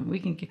the outcome. We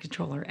can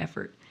control our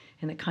effort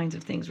and the kinds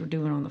of things we're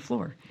doing on the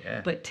floor.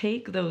 Yeah. But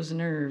take those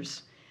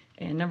nerves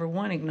and, number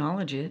one,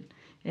 acknowledge it.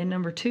 And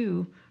number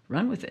two,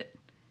 run with it.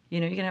 You're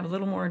going to have a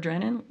little more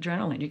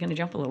adrenaline. You're going to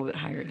jump a little bit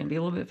higher. You're going to be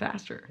a little bit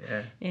faster.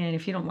 Yeah. And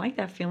if you don't like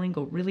that feeling,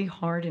 go really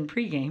hard in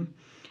pregame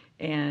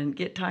and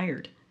get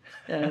tired.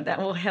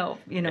 That will help,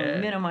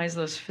 minimize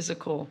those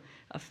physical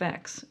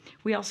effects.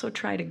 We also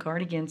try to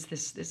guard against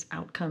this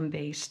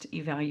outcome-based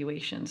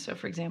evaluation. So,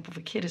 for example, if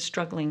a kid is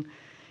struggling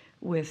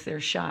with their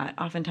shot,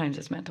 oftentimes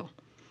it's mental.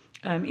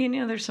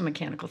 There's some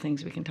mechanical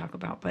things we can talk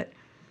about, but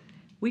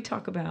we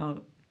talk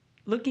about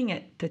looking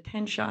at the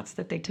 10 shots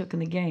that they took in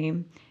the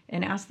game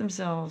and ask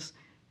themselves,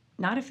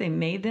 not if they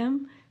made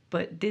them,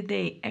 but did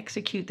they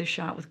execute the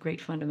shot with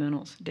great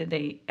fundamentals? Did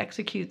they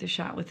execute the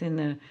shot within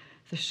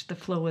the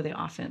flow of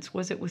the offense?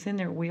 Was it within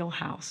their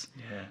wheelhouse?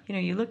 Yeah.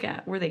 You look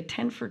at, were they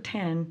 10 for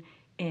 10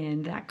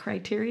 in that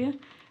criteria?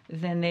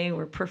 Then they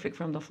were perfect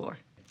from the floor.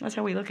 That's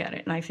how we look at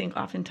it. And I think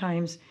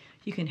oftentimes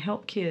you can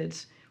help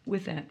kids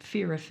with that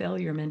fear of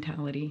failure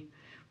mentality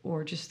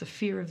or just the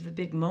fear of the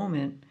big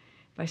moment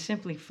by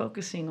simply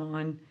focusing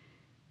on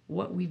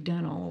what we've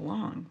done all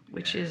along,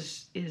 which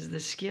is the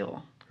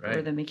skill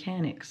or the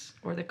mechanics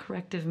or the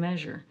corrective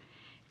measure.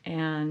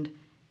 And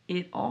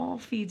it all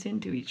feeds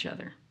into each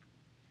other.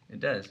 It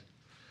does.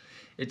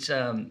 It's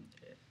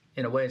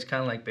in a way, it's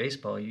kind of like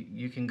baseball.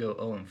 You can go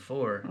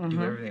 0-4,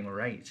 do everything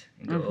right,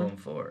 and go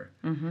 0-4.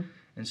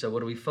 And so what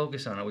do we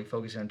focus on? Are we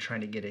focusing on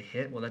trying to get a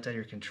hit? Well, that's out of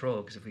your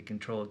control, because if we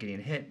control getting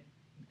a hit,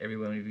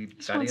 everyone would be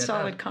batting Just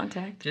solid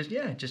contact.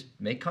 Just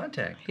make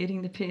contact.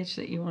 Hitting the pitch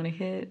that you want to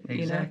hit.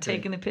 Exactly.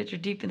 Taking the pitcher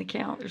deep in the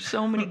count. There's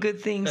so many good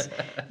things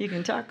you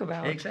can talk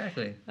about.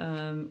 Exactly.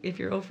 If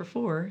you're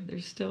 0-4,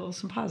 there's still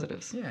some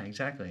positives. Yeah,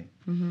 exactly.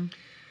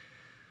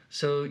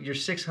 So your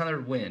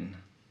 600 win,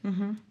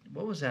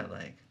 what was that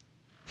like?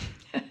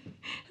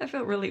 I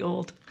felt really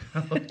old.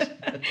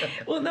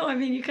 Well, no, I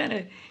mean,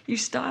 you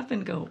stop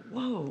and go,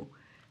 whoa,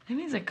 that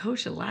means I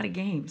coached a lot of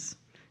games.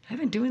 I've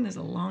been doing this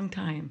a long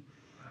time.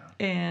 Wow.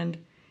 And,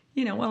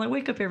 while I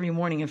wake up every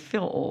morning and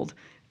feel old,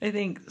 I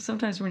think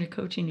sometimes when you're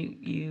coaching,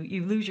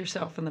 you lose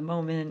yourself in the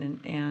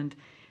moment and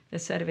the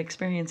set of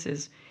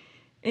experiences.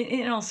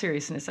 In all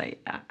seriousness, I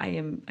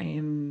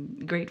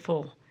am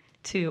grateful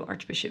to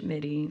Archbishop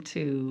Mitty,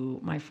 to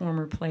my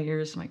former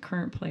players, my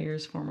current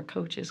players, former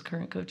coaches,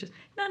 current coaches.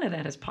 None of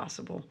that is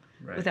possible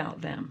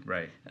without them.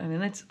 Right. I mean,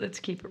 let's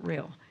keep it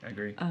real. I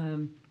agree.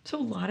 So a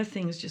lot of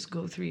things just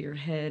go through your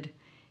head,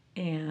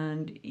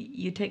 and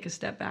you take a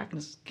step back,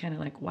 and it's kind of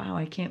like, wow,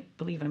 I can't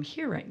believe I'm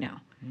here right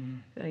now.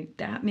 Like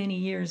that many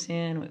years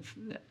in with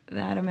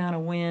that amount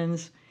of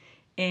wins,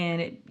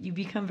 and you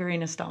become very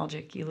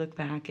nostalgic. You look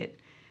back at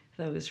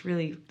those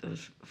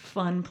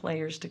fun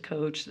players to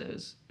coach,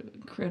 those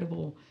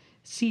incredible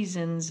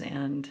seasons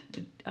and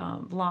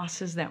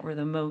losses that were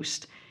the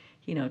most,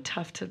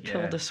 tough to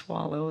pill to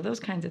swallow, those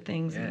kinds of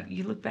things. Yeah.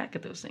 You look back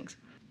at those things.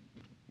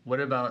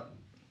 What about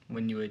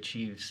when you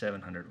achieve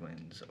 700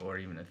 wins or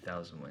even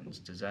 1,000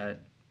 wins? Is that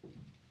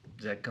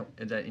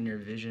in your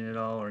vision at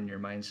all, or in your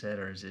mindset,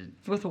 or is it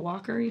with a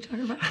walker? Are you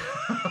talking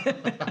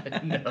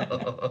about?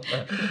 No.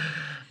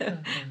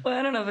 Well,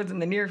 I don't know if it's in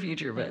the near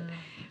future, but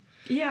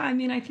yeah, I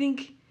mean, I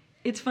think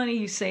it's funny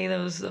you say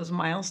those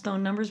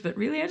milestone numbers, but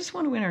really, I just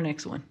want to win our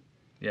next one.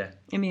 Yeah.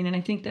 I mean, and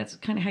I think that's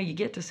kind of how you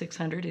get to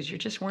 600 is you're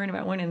just worrying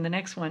about winning the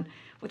next one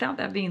without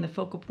that being the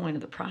focal point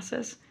of the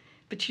process.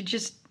 But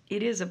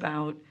it is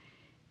about,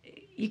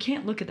 you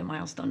can't look at the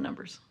milestone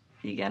numbers.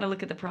 You got to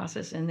look at the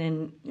process, and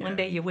then one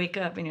day you wake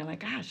up and you're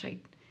like, gosh,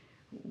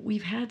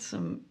 we've had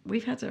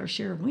our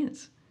share of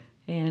wins,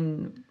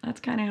 and that's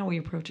kind of how we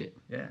approach it.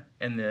 Yeah,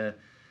 and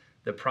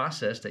the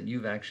process that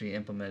you've actually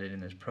implemented in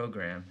this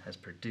program has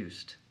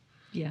produced.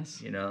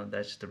 Yes.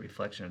 That's the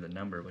reflection of the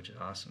number, which is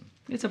awesome.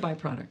 It's a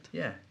byproduct.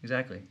 Yeah,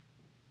 exactly.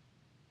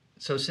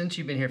 So since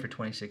you've been here for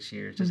 26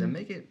 years, does it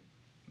make it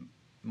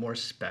more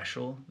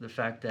special, the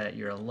fact that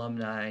you're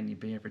alumni and you've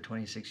been here for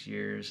 26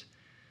 years?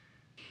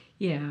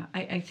 Yeah,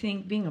 I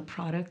think being a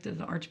product of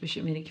the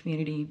Archbishop Mitty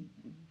community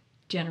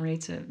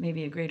generates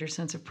maybe a greater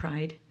sense of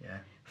pride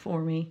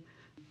for me.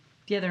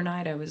 The other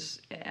night I was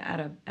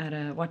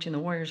watching the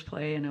Warriors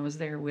play, and I was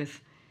there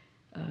with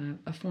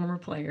a former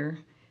player,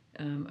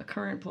 a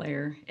current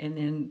player, and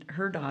then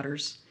her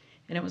daughters,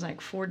 and it was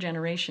like 4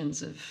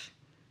 generations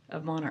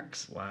of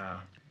Monarchs.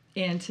 Wow.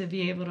 And to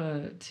be able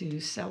to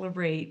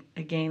celebrate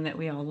a game that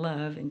we all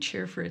love and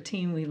cheer for a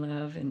team we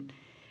love, and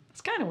it's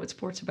kind of what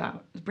sport's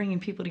about, is bringing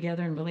people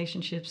together in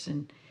relationships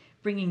and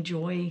bringing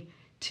joy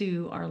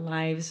to our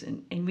lives,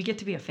 and we get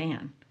to be a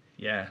fan.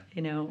 Yeah,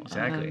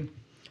 exactly.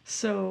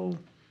 So,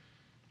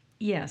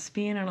 yes,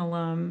 being an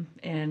alum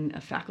and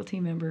a faculty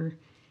member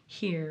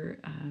here,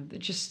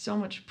 there's just so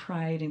much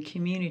pride and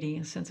community,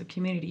 a sense of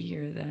community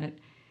here that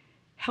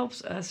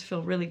helps us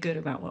feel really good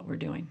about what we're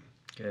doing.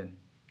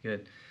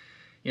 Good.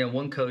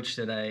 One coach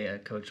that I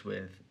coach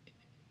with,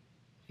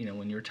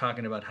 when you were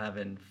talking about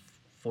having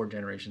 4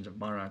 generations of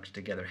Monarchs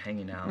together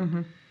hanging out,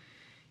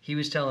 he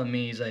was telling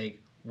me, he's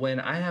like,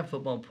 when I have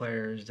football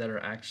players that are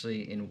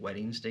actually in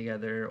weddings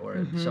together,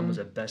 or someone's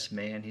a best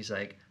man, he's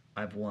like,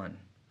 I've won.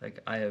 Like,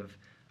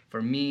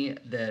 for me,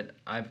 that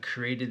I've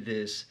created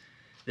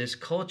this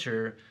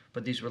culture,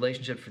 but these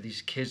relationships for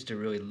these kids to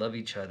really love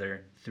each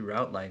other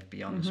throughout life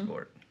beyond the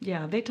sport.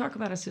 Yeah, they talk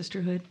about a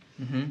sisterhood.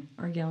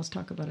 Our gals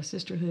talk about a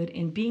sisterhood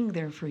and being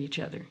there for each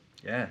other.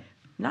 Yeah.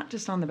 Not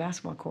just on the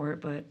basketball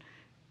court, but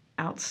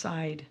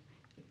outside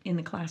in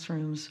the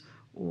classrooms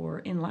or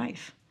in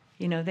life.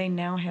 They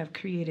now have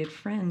created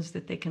friends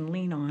that they can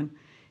lean on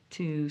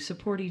to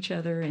support each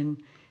other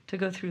and to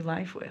go through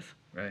life with.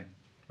 Right,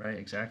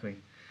 exactly.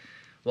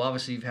 Well,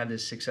 obviously you've had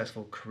this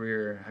successful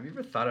career. Have you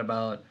ever thought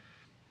about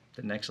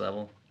the next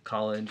level,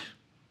 college,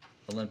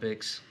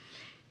 Olympics?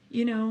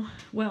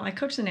 Well, I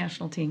coached the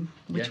national team,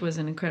 which was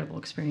an incredible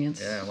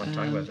experience. Yeah, I want to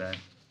talk about that.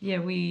 Yeah,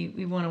 we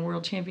won a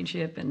world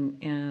championship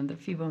and the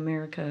FIBA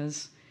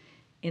Americas,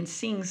 and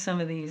seeing some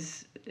of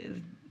these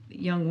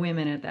young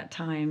women at that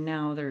time,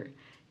 now they're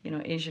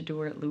Asia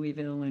Dorr at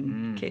Louisville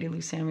and Katie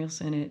Lou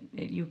Samuelson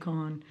at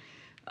UConn.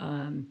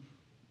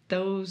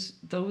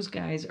 Those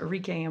guys,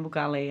 Enrique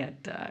Ambugale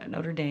at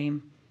Notre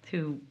Dame,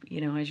 who,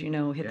 as you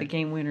know, hit the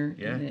game winner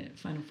in the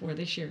Final Four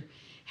this year.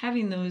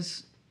 Having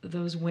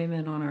those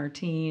women on our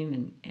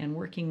team and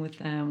working with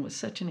them was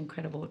such an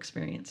incredible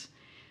experience.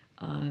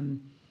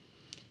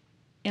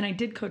 And I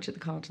did coach at the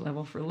college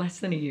level for less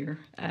than a year.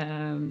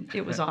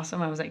 It was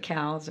awesome. I was at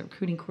Cal as a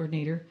recruiting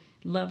coordinator.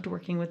 Loved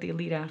working with the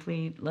elite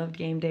athlete. Loved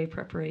game day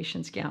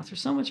preparation, scouts.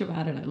 There's so much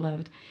about it I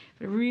loved,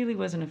 but I really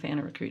wasn't a fan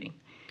of recruiting.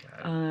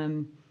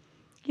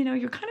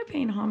 You're kind of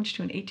paying homage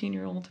to an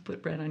 18-year-old to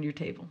put bread on your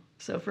table.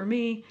 So for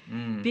me,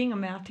 being a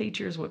math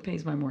teacher is what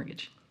pays my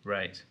mortgage.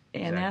 Right.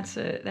 And that's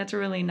a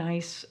really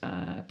nice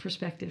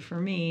perspective for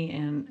me,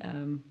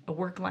 and a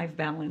work-life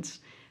balance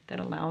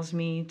that allows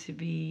me to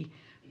be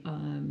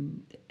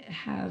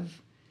have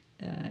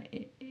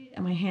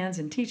my hands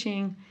in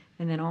teaching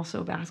and then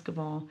also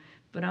basketball.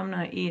 But I'm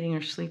not eating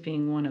or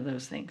sleeping one of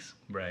those things.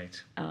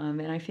 Right.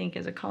 And I think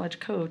as a college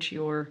coach,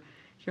 your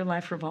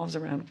life revolves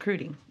around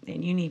recruiting,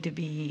 and you need to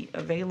be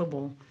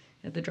available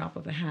at the drop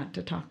of a hat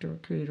to talk to a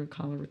recruit or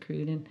call a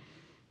recruit. And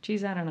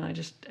geez, I don't know. I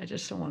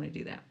just don't want to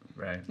do that.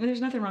 Right. And there's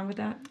nothing wrong with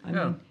that. I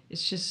mean,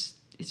 it's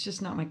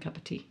just not my cup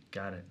of tea.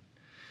 Got it.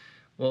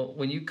 Well,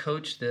 when you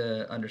coach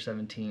the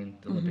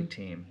under-17, the Olympic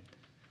team,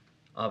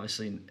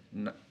 obviously,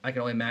 I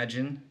can only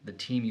imagine the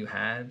team you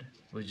had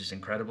was just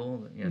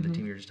incredible. The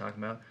team you were just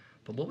talking about.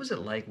 But what was it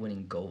like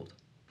winning gold?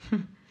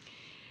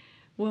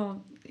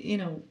 Well,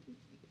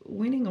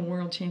 winning a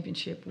world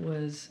championship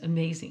was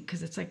amazing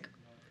because it's like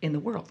in the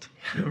world,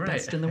 the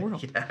best in the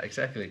world. Yeah,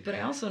 exactly. But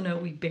I also know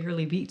we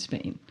barely beat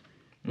Spain,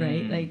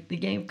 right? Like the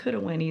game could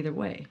have went either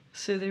way.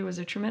 So there was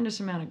a tremendous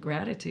amount of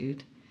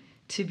gratitude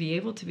to be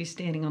able to be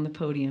standing on the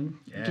podium,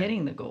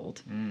 getting the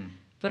gold,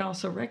 but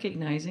also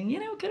recognizing,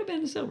 it could have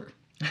been the silver,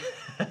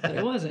 but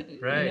it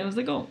wasn't. Right. It was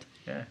the gold.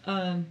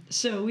 Yeah.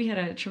 So we had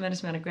a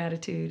tremendous amount of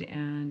gratitude,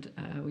 and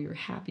we were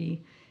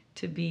happy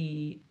to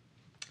be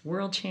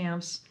world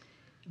champs.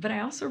 But I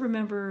also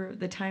remember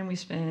the time we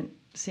spent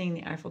seeing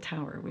the Eiffel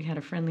Tower. We had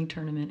a friendly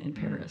tournament in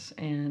Paris,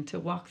 and to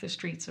walk the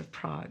streets of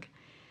Prague.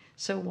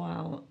 So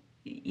while,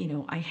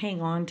 I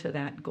hang on to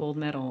that gold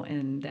medal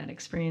and that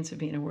experience of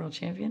being a world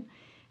champion,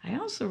 I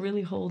also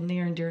really hold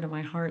near and dear to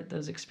my heart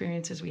those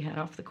experiences we had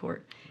off the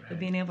court, of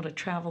being able to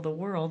travel the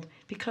world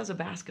because of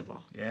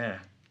basketball. Yeah.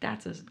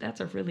 That's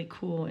a really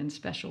cool and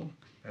special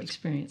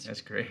experience.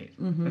 That's great.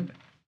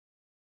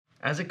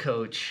 As a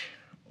coach,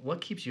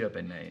 what keeps you up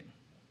at night?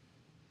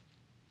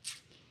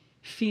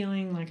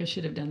 Feeling like I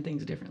should have done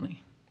things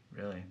differently.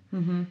 Really?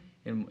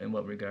 In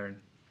what regard?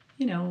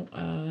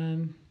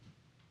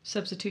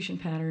 Substitution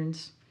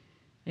patterns.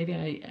 Maybe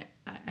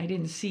I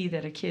didn't see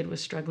that a kid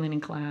was struggling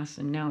in class,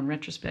 and now in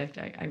retrospect,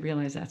 I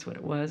realize that's what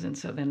it was, and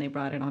so then they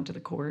brought it onto the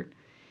court,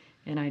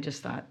 and I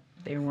just thought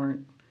they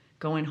weren't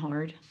going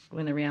hard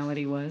when the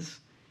reality was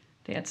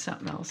they had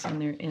something else on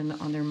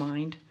their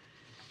mind.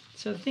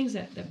 So the things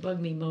that bug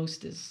me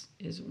most is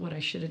what I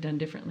should have done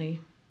differently,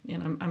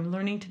 and I'm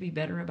learning to be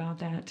better about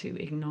that,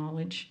 to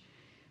acknowledge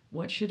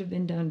what should have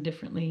been done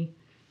differently,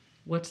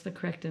 what's the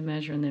corrective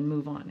measure, and then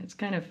move on. It's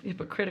kind of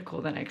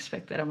hypocritical that I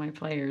expect that of my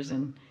players,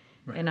 and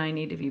I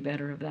need to be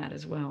better of that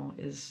as well,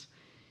 is,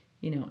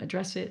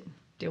 address it,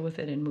 deal with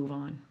it, and move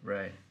on.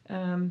 Right.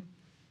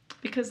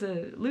 Because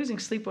the losing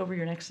sleep over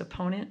your next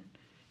opponent,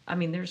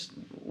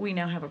 we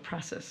now have a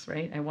process,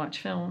 right? I watch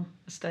film,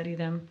 study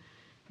them.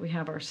 We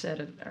have our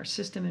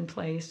system in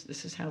place.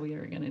 This is how we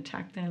are going to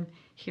attack them.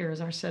 Here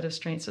is our set of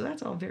strengths. So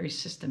that's all very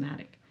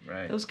systematic.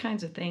 Right. Those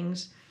kinds of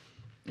things,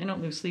 I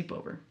don't lose sleep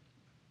over.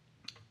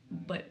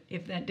 But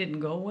if that didn't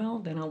go well,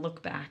 then I'll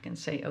look back and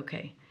say,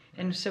 okay.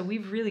 And so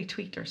we've really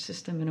tweaked our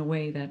system in a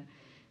way that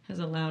has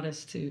allowed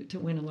us to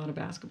win a lot of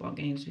basketball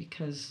games,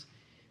 because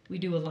we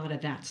do a lot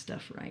of that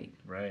stuff right.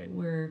 Right.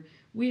 Where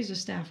we as a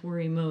staff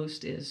worry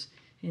most is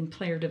in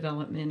player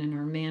development and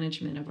our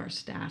management of our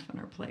staff and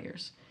our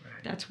players.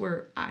 Right. That's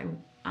where I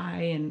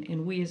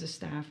and we as a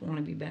staff want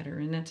to be better.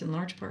 And that's in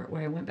large part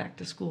why I went back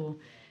to school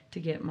to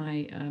get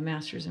my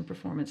master's in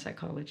performance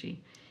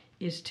psychology,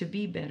 is to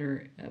be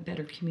better, a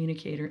better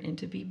communicator, and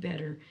to be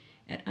better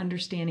at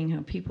understanding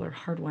how people are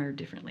hardwired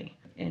differently,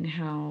 and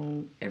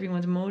how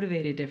everyone's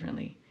motivated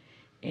differently,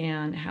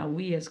 and how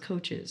we as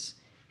coaches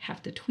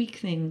have to tweak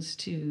things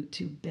to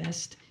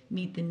best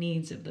meet the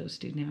needs of those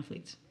student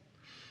athletes.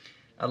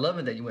 I love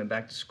it that you went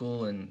back to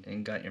school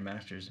and got your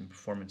master's in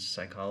performance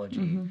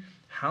psychology.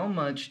 How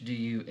much do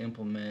you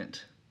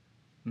implement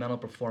mental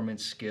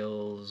performance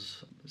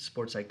skills,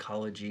 sports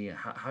psychology?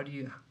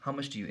 How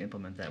much do you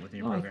implement that within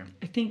your program?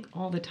 I think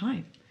all the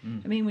time.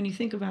 When you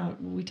think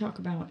about, we talk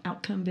about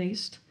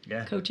outcome-based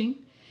coaching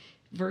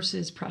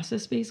versus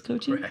process-based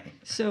coaching. Right.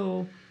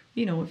 So,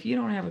 if you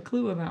don't have a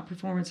clue about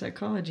performance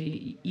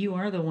psychology, you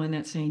are the one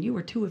that's saying, you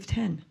were 2 of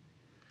 10.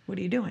 What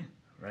are you doing?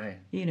 Right.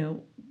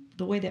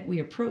 The way that we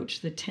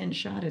approach the 10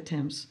 shot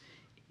attempts,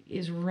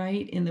 is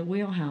right in the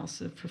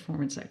wheelhouse of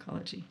performance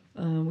psychology.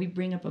 We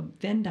bring up a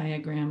Venn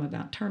diagram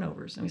about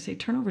turnovers, and we say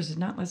turnovers is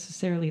not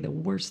necessarily the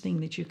worst thing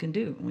that you can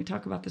do. And we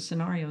talk about the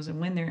scenarios and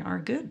when they are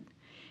good.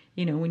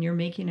 When you're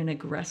making an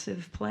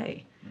aggressive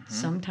play,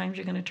 sometimes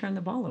you're going to turn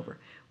the ball over.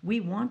 We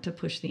want to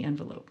push the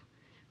envelope.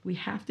 We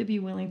have to be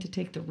willing to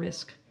take the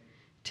risk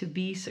to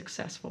be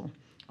successful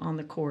on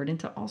the court and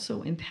to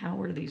also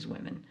empower these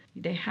women.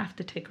 They have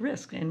to take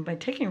risks. And by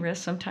taking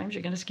risks, sometimes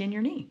you're going to skin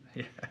your knee.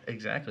 Yeah,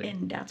 exactly.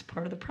 And that's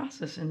part of the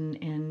process.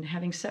 And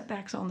having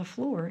setbacks on the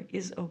floor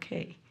is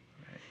okay.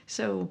 Right.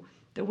 So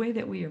the way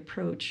that we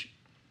approach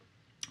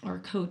our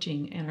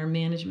coaching and our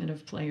management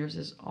of players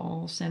is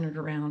all centered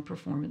around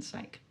performance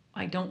psych.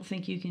 I don't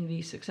think you can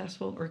be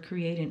successful or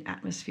create an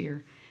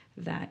atmosphere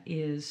that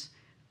is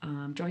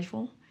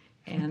joyful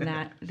and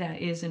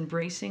that is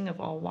embracing of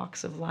all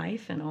walks of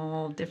life and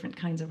all different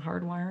kinds of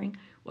hardwiring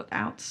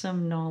without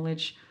some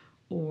knowledge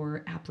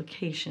or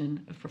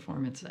application of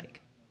performance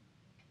psych.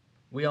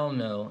 We all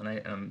know,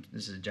 and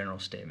this is a general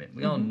statement,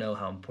 we all know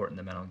how important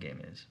the mental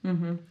game is.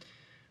 Mm-hmm.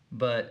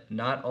 But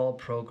not all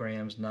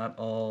programs, not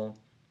all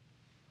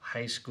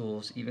high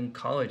schools, even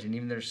college, and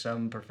even there's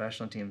some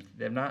professional teams,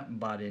 they've not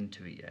bought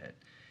into it yet.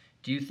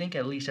 Do you think,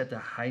 at least at the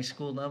high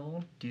school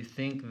level, do you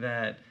think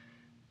that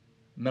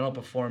mental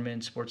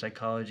performance, sports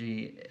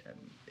psychology,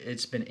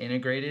 it's been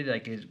integrated?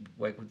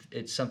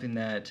 It's something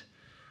that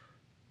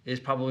is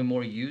probably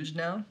more used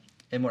now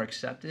and more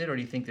accepted, or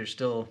do you think there's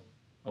still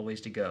a ways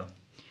to go?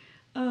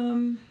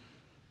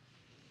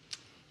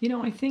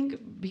 I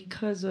think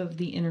because of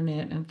the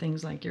internet and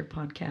things like your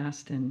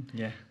podcast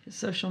and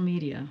social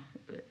media,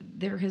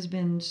 there has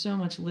been so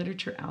much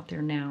literature out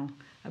there now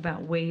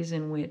about ways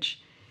in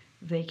which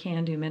they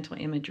can do mental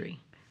imagery,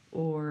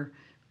 or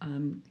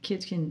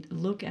kids can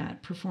look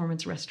at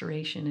performance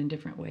restoration in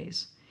different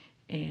ways.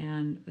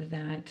 And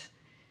that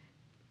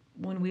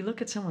when we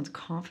look at someone's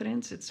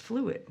confidence, it's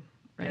fluid,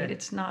 right? Yeah.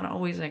 It's not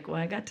always like,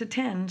 well, I got to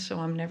 10, so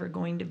I'm never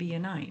going to be a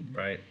 9.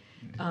 Right.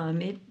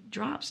 It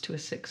drops to a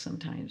 6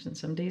 sometimes, and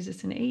some days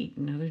it's an 8,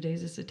 and other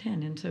days it's a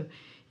 10. And so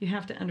you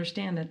have to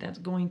understand that that's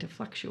going to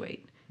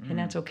fluctuate, and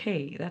that's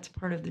okay. That's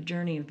part of the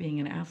journey of being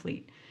an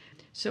athlete.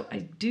 So I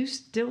do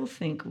still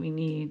think we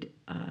need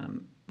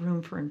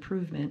room for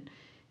improvement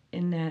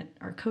in that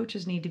our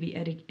coaches need to be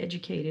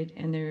educated,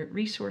 and their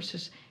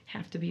resources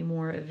have to be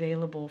more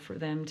available for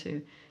them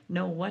to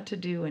know what to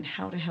do and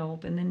how to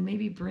help, and then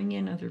maybe bring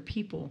in other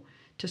people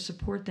to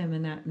support them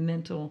in that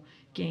mental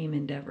game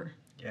endeavor.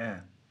 Yeah,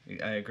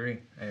 I agree.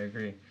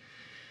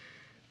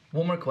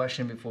 One more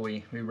question before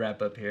we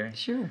wrap up here.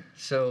 Sure.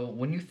 So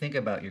when you think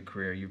about your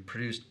career, you've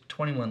produced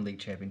 21 league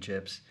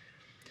championships,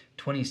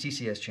 20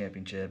 CCS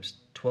championships,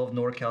 12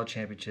 NorCal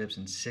championships,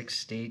 and 6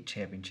 state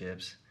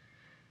championships.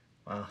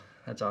 Wow,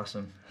 that's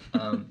awesome.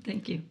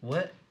 Thank you.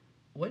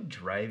 What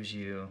drives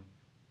you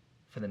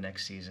for the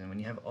next season when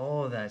you have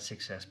all of that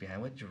success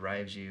behind? What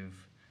drives you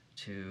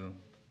to?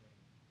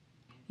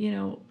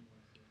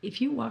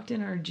 If you walked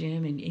in our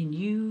gym and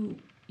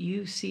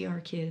you see our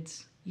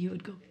kids, you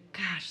would go,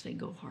 gosh, they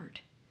go hard.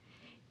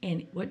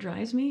 And what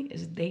drives me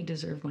is they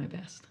deserve my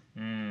best.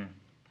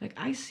 Like,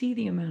 I see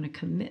the amount of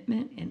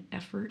commitment and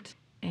effort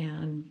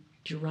and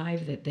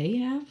drive that they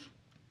have.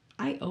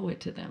 I owe it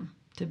to them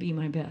to be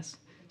my best.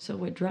 So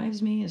what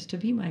drives me is to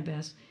be my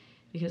best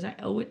because I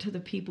owe it to the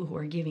people who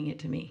are giving it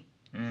to me.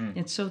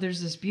 And so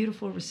there's this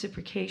beautiful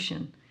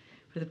reciprocation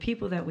for the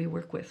people that we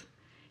work with.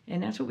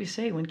 And that's what we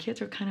say when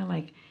kids are kind of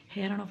like,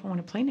 hey, I don't know if I want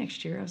to play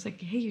next year. I was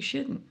like, hey, you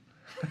shouldn't.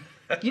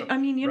 Right.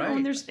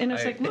 And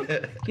it's like, look,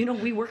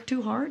 we work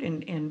too hard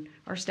and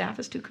our staff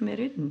is too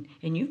committed and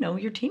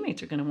your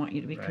teammates are going to want you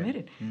to be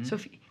committed. Mm-hmm. So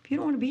if you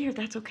don't want to be here,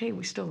 that's okay.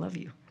 We still love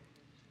you,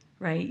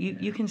 right?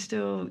 You can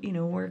still,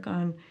 work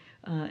on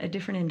a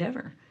different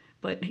endeavor.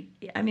 But,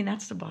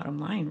 that's the bottom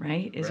line,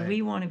 right? Is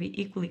we want to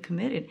be equally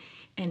committed.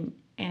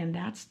 And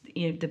that's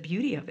the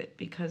beauty of it,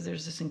 because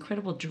there's this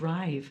incredible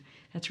drive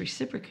that's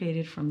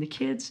reciprocated from the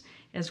kids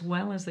as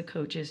well as the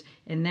coaches.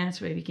 And that's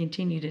why we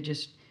continue to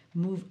just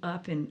move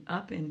up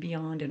and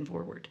beyond and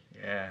forward.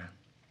 Yeah,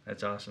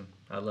 that's awesome.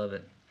 I love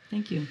it.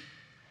 Thank you.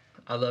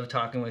 I love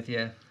talking with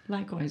you.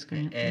 Likewise,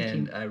 Grant.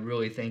 And I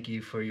really thank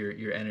you for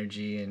your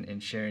energy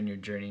and sharing your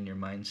journey and your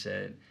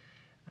mindset,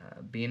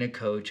 being a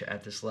coach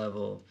at this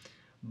level.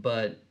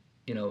 But,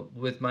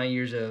 with my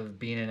years of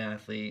being an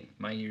athlete,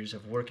 my years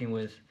of working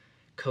with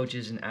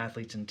coaches and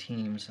athletes and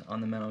teams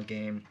on the mental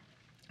game,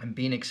 and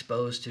being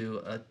exposed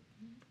to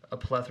a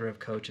plethora of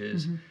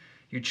coaches,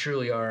 you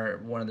truly are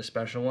one of the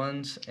special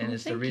ones, and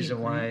it's the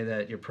reason why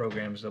that your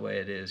program is the way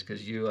it is,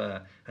 because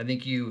I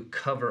think you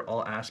cover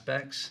all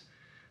aspects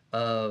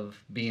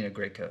of being a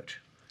great coach.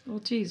 Well,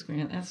 geez,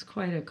 Grant, that's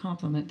quite a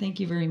compliment. Thank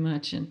you very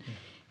much, and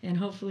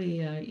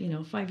hopefully,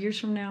 5 years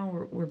from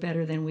now, we're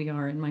better than we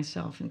are, and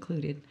myself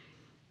included.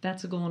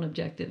 That's the goal and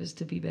objective, is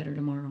to be better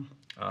tomorrow.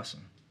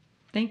 Awesome.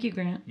 Thank you,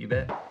 Grant. You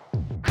bet.